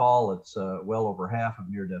I recall, it's well over half of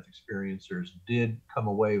near-death experiencers did come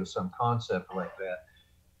away with some concept like that.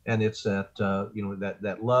 And it's that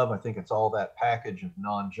that love. I think it's all that package of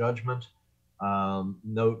non-judgment,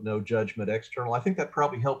 no judgment external. I think that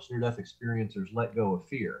probably helps near-death experiencers let go of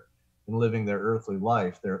fear in living their earthly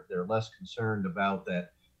life. They're less concerned about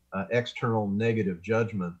that external negative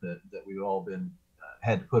judgment that we've all been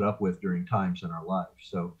had to put up with during times in our life.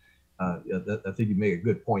 So I think you made a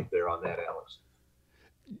good point there on that, Alex.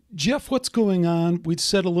 Jeff, what's going on? We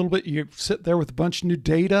said a little bit, you sit there with a bunch of new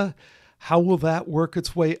data. How will that work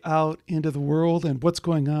its way out into the world, and what's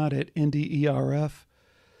going on at NDERF?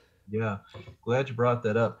 Yeah, glad you brought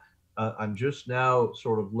that up. I'm just now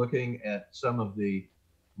sort of looking at some of the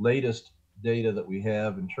latest data that we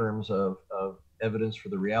have in terms of evidence for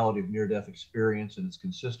the reality of near-death experience and its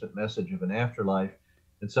consistent message of an afterlife,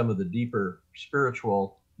 and some of the deeper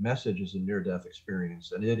spiritual messages in near-death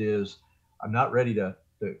experience. And it is, I'm not ready to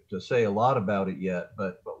say a lot about it yet,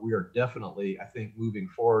 but we are definitely, I think, moving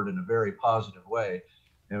forward in a very positive way.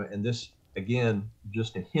 And this, again,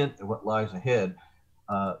 just a hint of what lies ahead.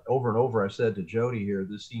 Over and over, I said to Jody here,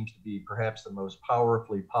 this seems to be perhaps the most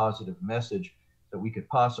powerfully positive message that we could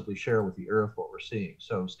possibly share with the earth, what we're seeing.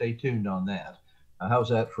 So stay tuned on that. How's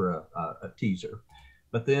that for a teaser?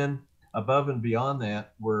 But then above and beyond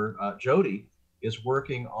that, Jody is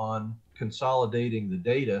working on consolidating the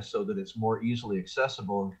data so that it's more easily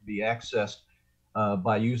accessible and can be accessed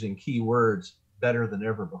by using keywords better than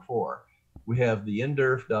ever before. We have the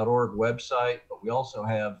nderf.org website, but we also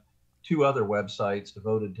have two other websites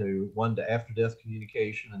devoted to, one to after-death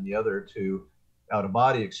communication and the other to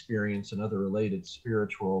out-of-body experience and other related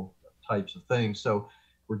spiritual types of things. So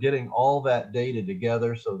we're getting all that data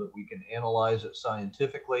together so that we can analyze it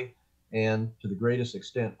scientifically and to the greatest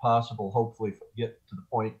extent possible, hopefully get to the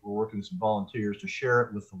point we're working with some volunteers to share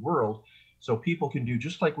it with the world so people can do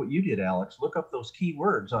just like what you did, Alex. Look up those key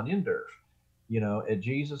words on NDERF, at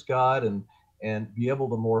Jesus, God, and be able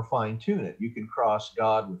to more fine tune it. You can cross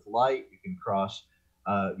God with light. You can cross,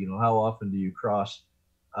 how often do you cross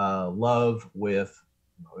love with,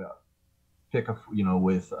 with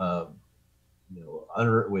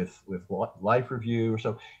life review.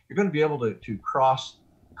 So you're going to be able to cross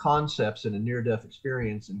concepts in a near-death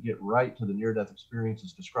experience and get right to the near-death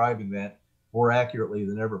experiences describing that more accurately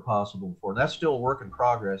than ever possible before. That's still a work in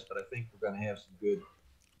progress, but I think we're going to have some good.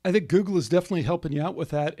 I think Google is definitely helping you out with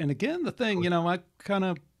that. And again, the thing, I kind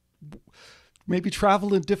of maybe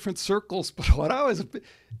travel in different circles, but what I always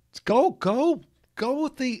go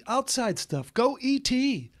with the outside stuff. Go ET,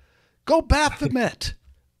 go Baphomet,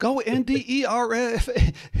 go NDERF,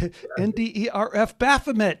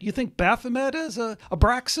 Baphomet. You think Baphomet is a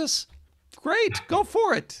Abraxas? Great, go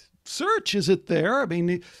for it. Search, is it there? I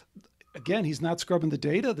mean, again, he's not scrubbing the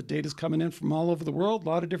data. The data's coming in from all over the world, a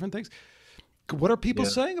lot of different things. What are people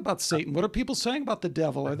saying about Satan? What are people saying about the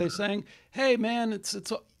devil? Are they saying, "Hey, man, it's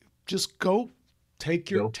just go take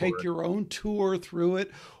your own tour through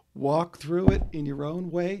it, walk through it in your own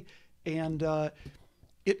way," and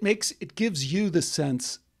it gives you the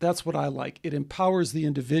sense. That's what I like. It empowers the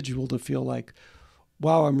individual to feel like,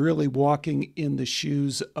 wow, I'm really walking in the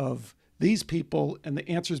shoes of these people, and the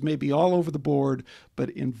answers may be all over the board, but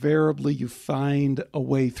invariably you find a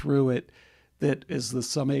way through it that is the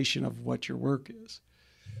summation of what your work is.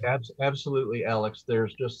 Absolutely, Alex.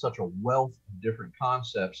 There's just such a wealth of different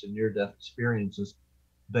concepts in near-death experiences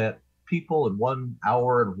that people in 1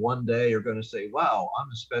 hour and one day are going to say, wow, I'm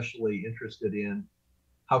especially interested in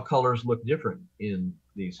how colors look different in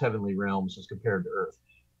these heavenly realms as compared to Earth.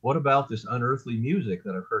 What about this unearthly music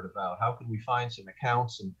that I've heard about? How can we find some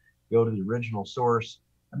accounts and go to the original source?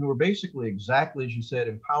 I mean, we're basically, exactly as you said,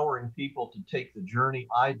 empowering people to take the journey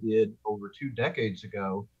I did over 2 decades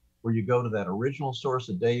ago, where you go to that original source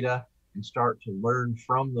of data and start to learn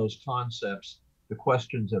from those concepts the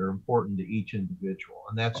questions that are important to each individual.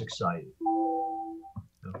 And that's exciting.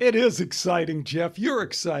 It is exciting, Jeff. You're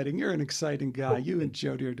exciting. You're an exciting guy. You and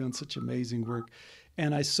Jody are doing such amazing work.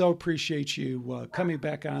 And I so appreciate you coming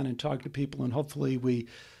back on and talking to people. And hopefully we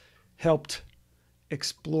helped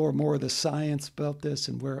explore more of the science about this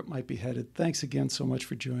and where it might be headed. Thanks again so much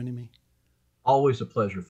for joining me. Always a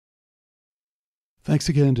pleasure. Thanks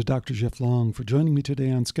again to Dr. Jeff Long for joining me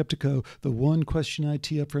today on Skeptiko. The one question I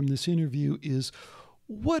tee up from this interview is,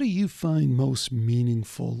 what do you find most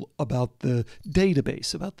meaningful about the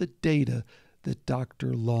database, about the data that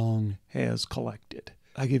Dr. Long has collected?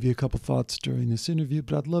 I gave you a couple thoughts during this interview,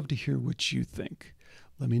 but I'd love to hear what you think.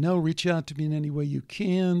 Let me know. Reach out to me in any way you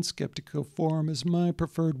can. Skeptiko Forum is my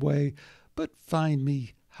preferred way, but find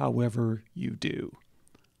me however you do.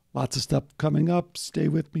 Lots of stuff coming up. Stay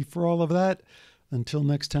with me for all of that. Until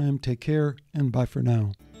next time, take care and bye for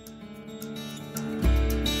now.